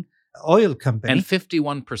Anglo-Persian oil company. And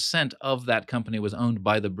 51% of that company was owned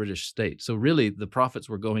by the British state. So really, the profits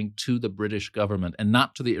were going to the British government and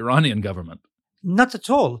not to the Iranian government. Not at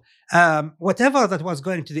all. Whatever that was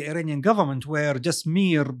going to the Iranian government were just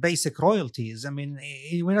mere basic royalties. I mean,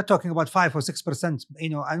 we're not talking about 5 or 6%,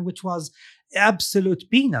 and which was absolute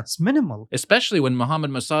peanuts, minimal. Especially when Mohammad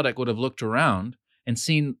Mossadegh would have looked around and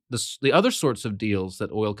seen the other sorts of deals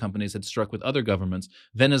that oil companies had struck with other governments.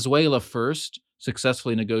 Venezuela first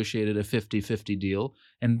successfully negotiated a 50-50 deal.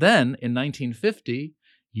 And then in 1950,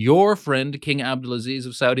 your friend King Abdulaziz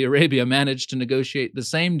of Saudi Arabia managed to negotiate the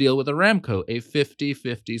same deal with Aramco, a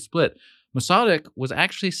 50-50 split. Mossadegh was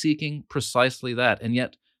actually seeking precisely that, and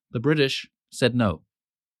yet the British said no.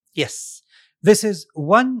 Yes, this is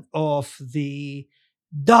one of the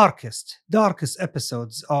darkest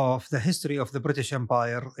episodes of the history of the British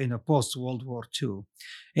Empire in a post-World War II,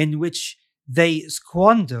 in which they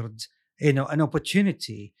squandered, an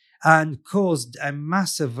opportunity and caused a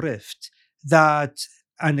massive rift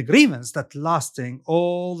and a grievance that lasting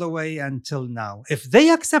all the way until now. If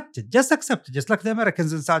they just like the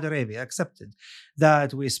Americans in Saudi Arabia accepted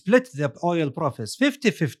that we split the oil profits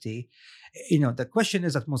 50-50, the question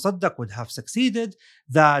is that Mossadegh would have succeeded,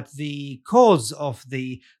 that the cause of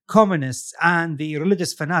the communists and the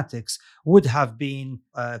religious fanatics would have been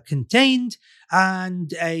contained,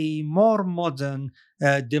 and a more modern,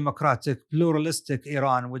 democratic, pluralistic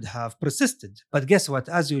Iran would have persisted. But guess what?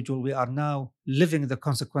 As usual, we are now living the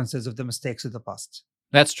consequences of the mistakes of the past.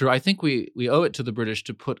 That's true. I think we owe it to the British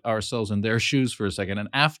to put ourselves in their shoes for a second. And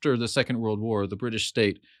after the Second World War, the British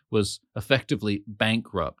state was effectively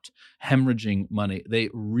bankrupt, hemorrhaging money. They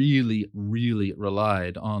really, really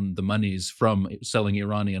relied on the monies from selling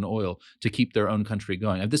Iranian oil to keep their own country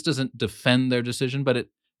going. And this doesn't defend their decision, but it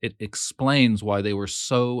explains why they were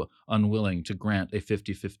so unwilling to grant a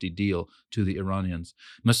 50-50 deal to the Iranians.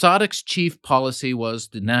 Mossadegh's chief policy was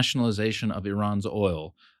the nationalization of Iran's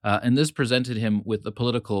oil. And this presented him with a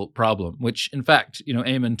political problem, which, in fact,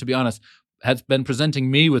 Ayman, to be honest, has been presenting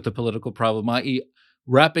me with a political problem, i.e.,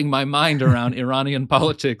 wrapping my mind around Iranian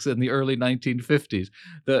politics in the early 1950s.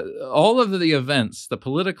 All of the events, the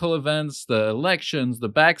political events, the elections, the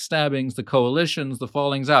backstabbings, the coalitions, the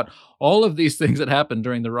fallings out, all of these things that happened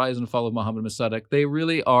during the rise and fall of Mohammad Mossadegh, they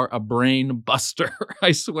really are a brain buster.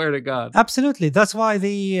 I swear to God. Absolutely. That's why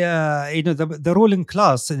the ruling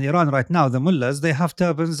class in Iran right now, the mullahs, they have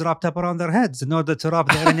turbans wrapped up around their heads in order to wrap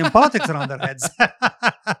the Iranian politics around their heads.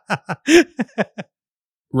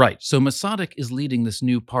 Right. So Mossadegh is leading this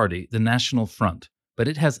new party, the National Front, but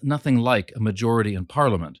it has nothing like a majority in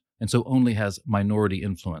parliament, and so only has minority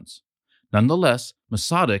influence. Nonetheless,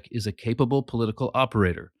 Mossadegh is a capable political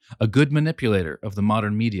operator, a good manipulator of the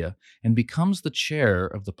modern media, and becomes the chair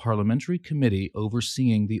of the parliamentary committee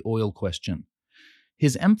overseeing the oil question.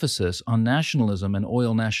 His emphasis on nationalism and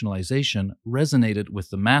oil nationalization resonated with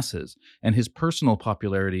the masses, and his personal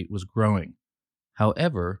popularity was growing.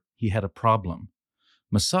 However, he had a problem.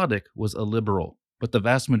 Mossadegh was a liberal, but the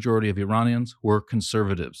vast majority of Iranians were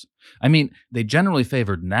conservatives. I mean, they generally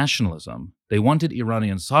favored nationalism. They wanted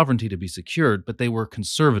Iranian sovereignty to be secured, but they were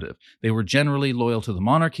conservative. They were generally loyal to the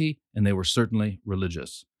monarchy, and they were certainly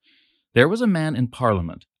religious. There was a man in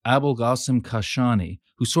parliament, Abul Qasim Kashani,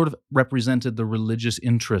 who sort of represented the religious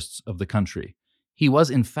interests of the country. He was,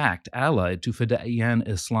 in fact, allied to Fidaiyan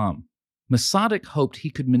Islam. Mossadegh hoped he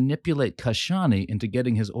could manipulate Kashani into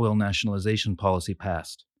getting his oil nationalization policy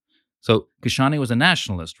passed. So Kashani was a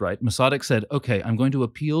nationalist, right? Mossadegh said, okay, I'm going to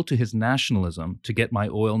appeal to his nationalism to get my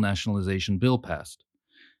oil nationalization bill passed.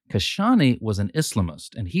 Kashani was an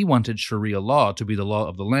Islamist, and he wanted Sharia law to be the law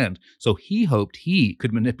of the land, so he hoped he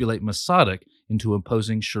could manipulate Mossadegh into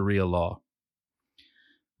imposing Sharia law.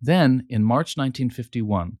 Then, in March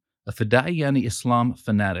 1951, a Fidayani Islam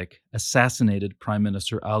fanatic assassinated Prime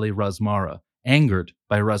Minister Ali Razmara, angered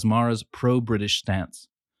by Razmara's pro-British stance.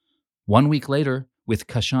 1 week later, with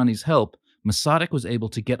Kashani's help, Mossadegh was able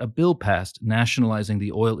to get a bill passed nationalizing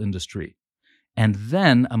the oil industry. And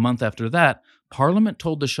then, a month after that, Parliament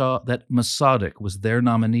told the Shah that Mossadegh was their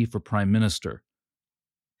nominee for Prime Minister.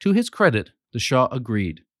 To his credit, the Shah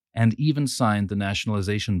agreed, and even signed the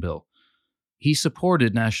nationalization bill. He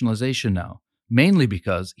supported nationalization now, mainly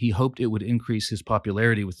because he hoped it would increase his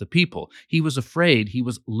popularity with the people. He was afraid he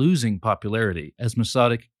was losing popularity as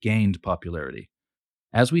Mossadegh gained popularity.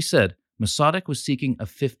 As we said, Mossadegh was seeking a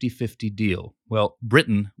 50-50 deal. Well,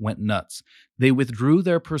 Britain went nuts. They withdrew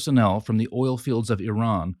their personnel from the oil fields of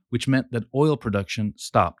Iran, which meant that oil production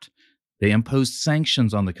stopped. They imposed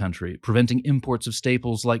sanctions on the country, preventing imports of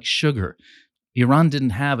staples like sugar. Iran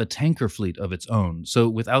didn't have a tanker fleet of its own, so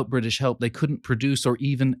without British help, they couldn't produce or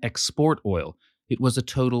even export oil. It was a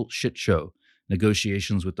total shit show.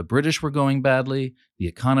 Negotiations with the British were going badly, the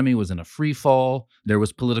economy was in a free fall, there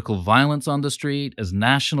was political violence on the street as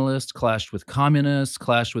nationalists clashed with communists,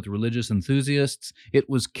 clashed with religious enthusiasts. It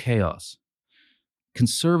was chaos.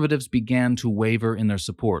 Conservatives began to waver in their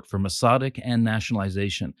support for Mossadegh and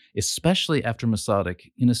nationalization, especially after Mossadegh,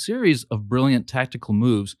 in a series of brilliant tactical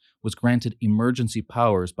moves, was granted emergency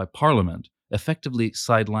powers by Parliament, effectively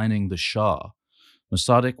sidelining the Shah.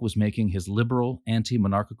 Mossadegh was making his liberal,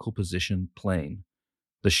 anti-monarchical position plain.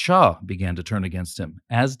 The Shah began to turn against him,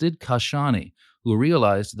 as did Kashani, who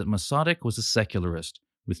realized that Mossadegh was a secularist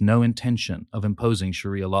with no intention of imposing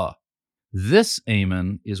Sharia law. This,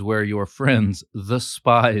 Eamon, is where your friends, the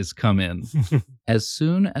spies, come in. As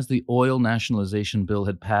soon as the oil nationalization bill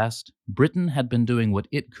had passed, Britain had been doing what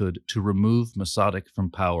it could to remove Mossadegh from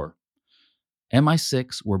power.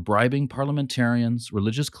 MI6 were bribing parliamentarians,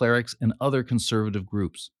 religious clerics, and other conservative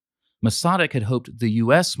groups. Mossadegh had hoped the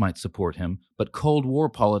U.S. might support him, but Cold War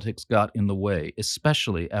politics got in the way,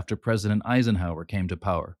 especially after President Eisenhower came to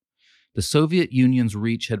power. The Soviet Union's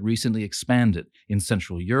reach had recently expanded in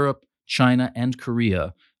Central Europe, China, and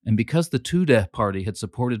Korea, and because the Tudeh party had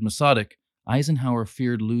supported Mossadegh, Eisenhower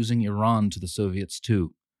feared losing Iran to the Soviets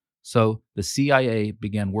too. So the CIA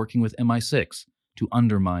began working with MI6 to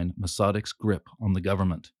undermine Mossadegh's grip on the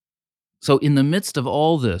government. So in the midst of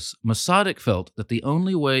all this, Mossadegh felt that the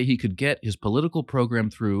only way he could get his political program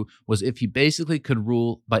through was if he basically could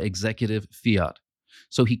rule by executive fiat.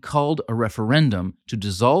 So he called a referendum to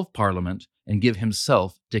dissolve parliament and give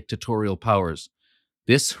himself dictatorial powers.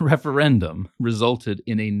 This referendum resulted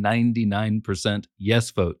in a 99%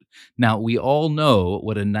 yes vote. Now, we all know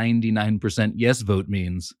what a 99% yes vote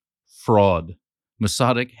means. Fraud.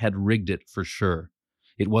 Mossadegh had rigged it for sure.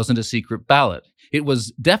 It wasn't a secret ballot. It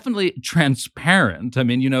was definitely transparent. I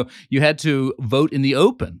mean, you had to vote in the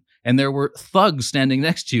open, and there were thugs standing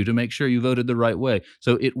next to you to make sure you voted the right way.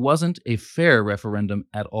 So it wasn't a fair referendum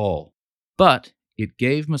at all. But it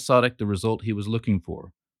gave Mossadegh the result he was looking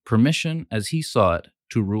for. Permission, as he saw it,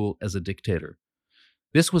 to rule as a dictator.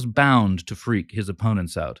 This was bound to freak his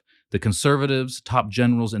opponents out. The conservatives, top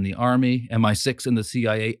generals in the army, MI6 and the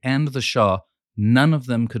CIA, and the Shah, none of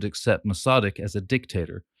them could accept Mossadegh as a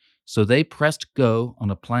dictator, so they pressed go on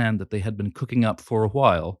a plan that they had been cooking up for a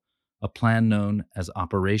while, a plan known as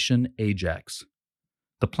Operation Ajax.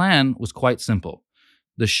 The plan was quite simple.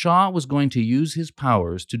 The Shah was going to use his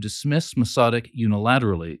powers to dismiss Mossadegh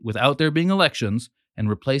unilaterally without there being elections and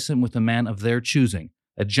replace him with a man of their choosing,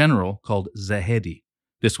 a general called Zahedi.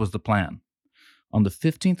 This was the plan. On the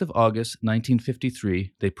 15th of August,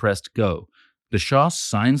 1953, they pressed go. The Shah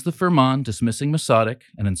signs the firman dismissing Mossadegh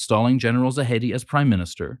and installing General Zahedi as prime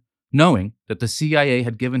minister, knowing that the CIA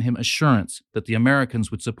had given him assurance that the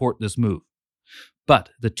Americans would support this move.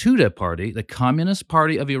 But the Tudeh party, the Communist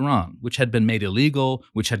Party of Iran, which had been made illegal,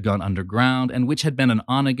 which had gone underground, and which had been an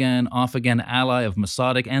on-again, off-again ally of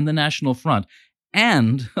Mossadegh and the National Front,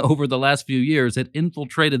 and over the last few years had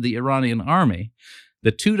infiltrated the Iranian army,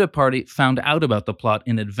 the Tudeh party found out about the plot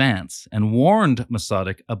in advance and warned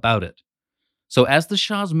Mossadegh about it. So as the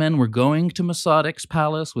Shah's men were going to Mossadegh's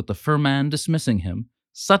palace with the firman dismissing him,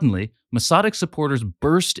 suddenly Mossadegh supporters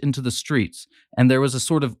burst into the streets, and there was a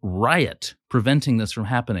sort of riot preventing this from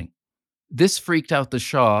happening. This freaked out the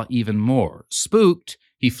Shah even more. Spooked,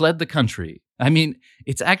 he fled the country. I mean,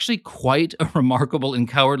 it's actually quite a remarkable and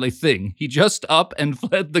cowardly thing. He just up and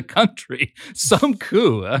fled the country. Some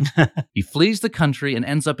coup. He flees the country and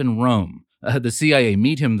ends up in Rome, the CIA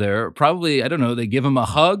meet him there. Probably, I don't know, they give him a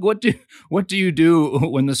hug. What do you do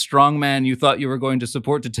when the strong man you thought you were going to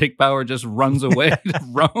support to take power just runs away to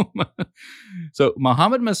Rome? So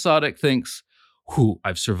Mohammad Mossadegh thinks,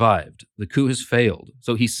 I've survived. The coup has failed.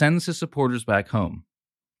 So he sends his supporters back home.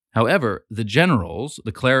 However, the generals,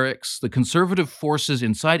 the clerics, the conservative forces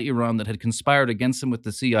inside Iran that had conspired against him with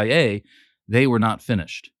the CIA, they were not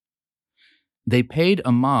finished. They paid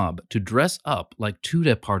a mob to dress up like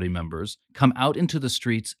Tudeh party members, come out into the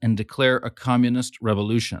streets, and declare a communist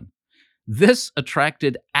revolution. This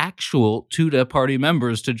attracted actual Tudeh party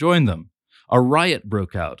members to join them. A riot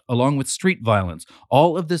broke out, along with street violence,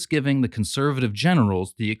 all of this giving the conservative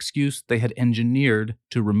generals the excuse they had engineered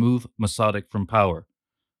to remove Mossadegh from power,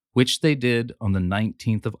 which they did on the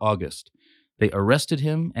 19th of August. They arrested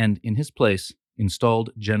him and, in his place,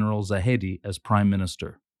 installed General Zahedi as prime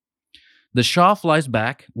minister. The Shah flies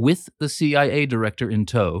back with the CIA director in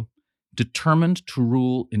tow, determined to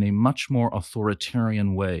rule in a much more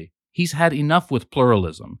authoritarian way. He's had enough with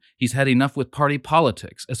pluralism. He's had enough with party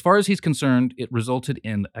politics. As far as he's concerned, it resulted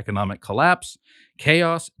in economic collapse,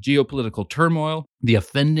 chaos, geopolitical turmoil, the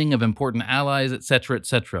offending of important allies, etc.,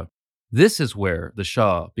 etc. This is where the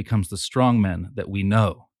Shah becomes the strongman that we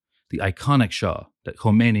know, the iconic Shah that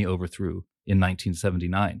Khomeini overthrew in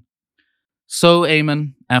 1979. So,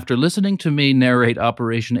 Ayman, after listening to me narrate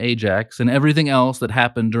Operation Ajax and everything else that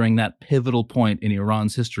happened during that pivotal point in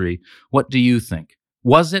Iran's history, what do you think?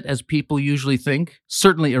 Was it as people usually think?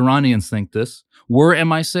 Certainly Iranians think this. Were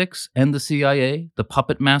MI6 and the CIA the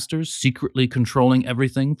puppet masters secretly controlling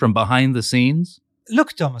everything from behind the scenes?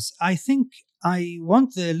 Look, Thomas, I think I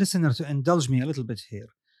want the listener to indulge me a little bit here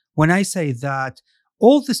when I say that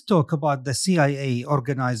all this talk about the CIA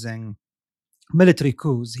organizing military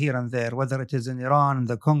coups here and there, whether it is in Iran, in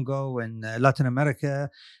the Congo, in Latin America,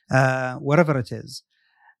 wherever it is,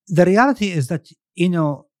 the reality is that,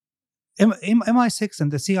 MI6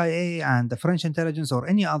 and the CIA and the French intelligence or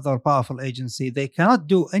any other powerful agency, they cannot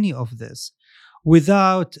do any of this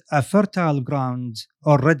without a fertile ground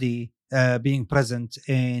already being present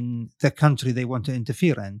in the country they want to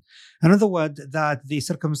interfere in. In other words, that the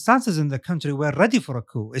circumstances in the country were ready for a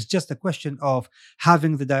coup. It's just a question of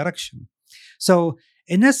having the direction. So,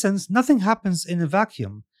 in essence, nothing happens in a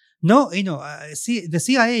vacuum. No, the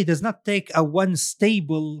CIA does not take a one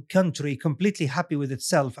stable country completely happy with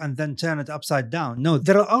itself and then turn it upside down. No,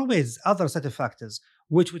 there are always other set of factors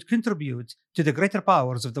which would contribute to the greater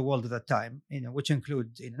powers of the world at that time, which include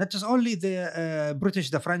not just only the British,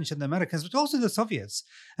 the French, and the Americans, but also the Soviets.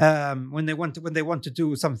 When they want to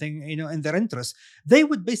do something, in their interest, they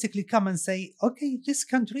would basically come and say, "Okay, this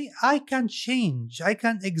country, I can change. I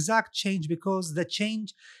can exact change because the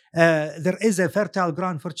change, there is a fertile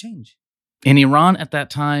ground for change." In Iran at that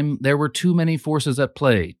time, there were too many forces at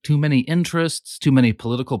play, too many interests, too many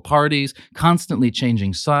political parties, constantly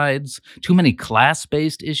changing sides, too many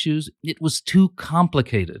class-based issues. It was too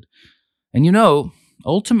complicated. And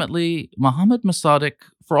ultimately, Mohammad Mossadegh,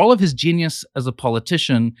 for all of his genius as a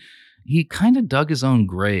politician, he kind of dug his own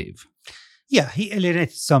grave. Yeah, he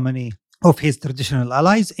alienated so many of his traditional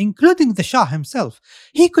allies, including the Shah himself.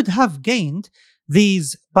 He could have gained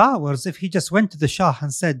these powers if he just went to the Shah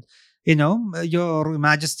and said, Your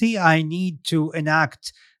Majesty, I need to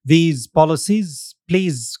enact these policies.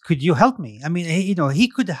 Please, could you help me? I mean, he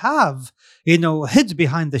could have, hid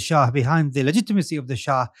behind the Shah, behind the legitimacy of the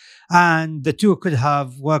Shah, and the two could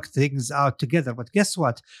have worked things out together. But guess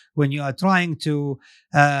what? When you are trying to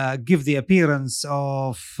give the appearance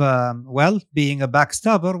of, being a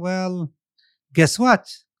backstabber, guess what?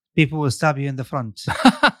 People will stab you in the front.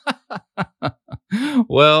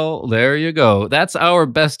 Well, there you go. That's our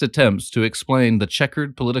best attempts to explain the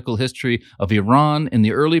checkered political history of Iran in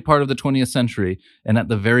the early part of the 20th century and at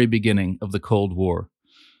the very beginning of the Cold War.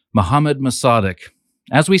 Mohammad Mossadegh.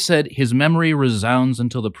 As we said, his memory resounds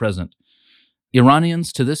until the present.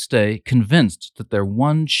 Iranians to this day, convinced that their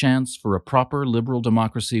one chance for a proper liberal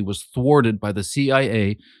democracy was thwarted by the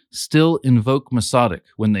CIA, still invoke Mossadegh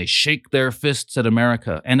when they shake their fists at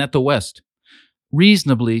America and at the West.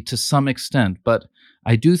 Reasonably to some extent, but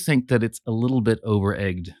I do think that it's a little bit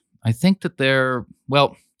over-egged. I think that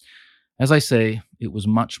as I say, it was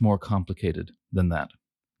much more complicated than that.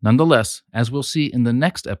 Nonetheless, as we'll see in the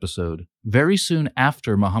next episode, very soon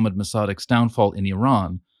after Mohammad Mossadegh's downfall in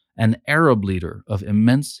Iran, an Arab leader of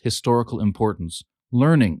immense historical importance,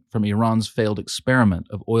 learning from Iran's failed experiment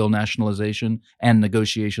of oil nationalization and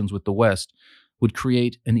negotiations with the West, would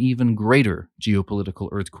create an even greater geopolitical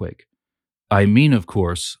earthquake. I mean, of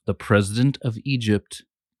course, the president of Egypt,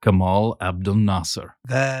 Gamal Abdel Nasser.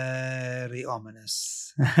 Very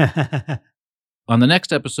ominous. On the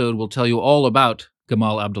next episode, we'll tell you all about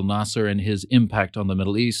Gamal Abdel Nasser and his impact on the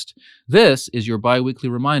Middle East. This is your bi-weekly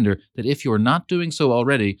reminder that if you're not doing so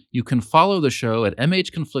already, you can follow the show at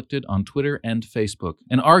MHConflicted on Twitter and Facebook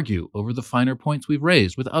and argue over the finer points we've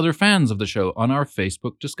raised with other fans of the show on our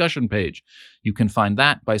Facebook discussion page. You can find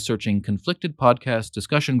that by searching Conflicted Podcast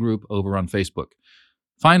Discussion Group over on Facebook.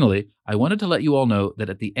 Finally, I wanted to let you all know that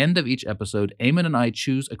at the end of each episode, Eamon and I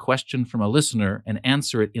choose a question from a listener and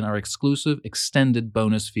answer it in our exclusive extended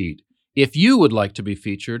bonus feed. If you would like to be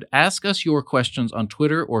featured, ask us your questions on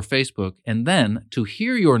Twitter or Facebook, and then, to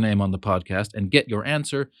hear your name on the podcast and get your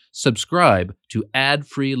answer, subscribe to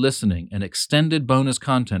ad-free listening and extended bonus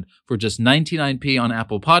content for just 99p on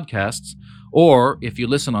Apple Podcasts, or if you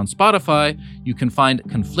listen on Spotify, you can find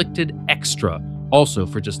Conflicted Extra, also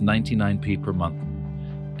for just 99p per month.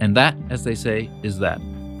 And that, as they say, is that.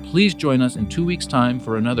 Please join us in 2 weeks' time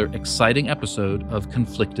for another exciting episode of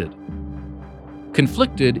Conflicted.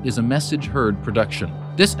 Conflicted is a Message Heard production.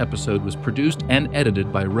 This episode was produced and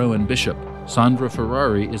edited by Rowan Bishop. Sandra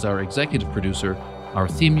Ferrari is our executive producer. Our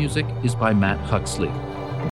theme music is by Matt Huxley.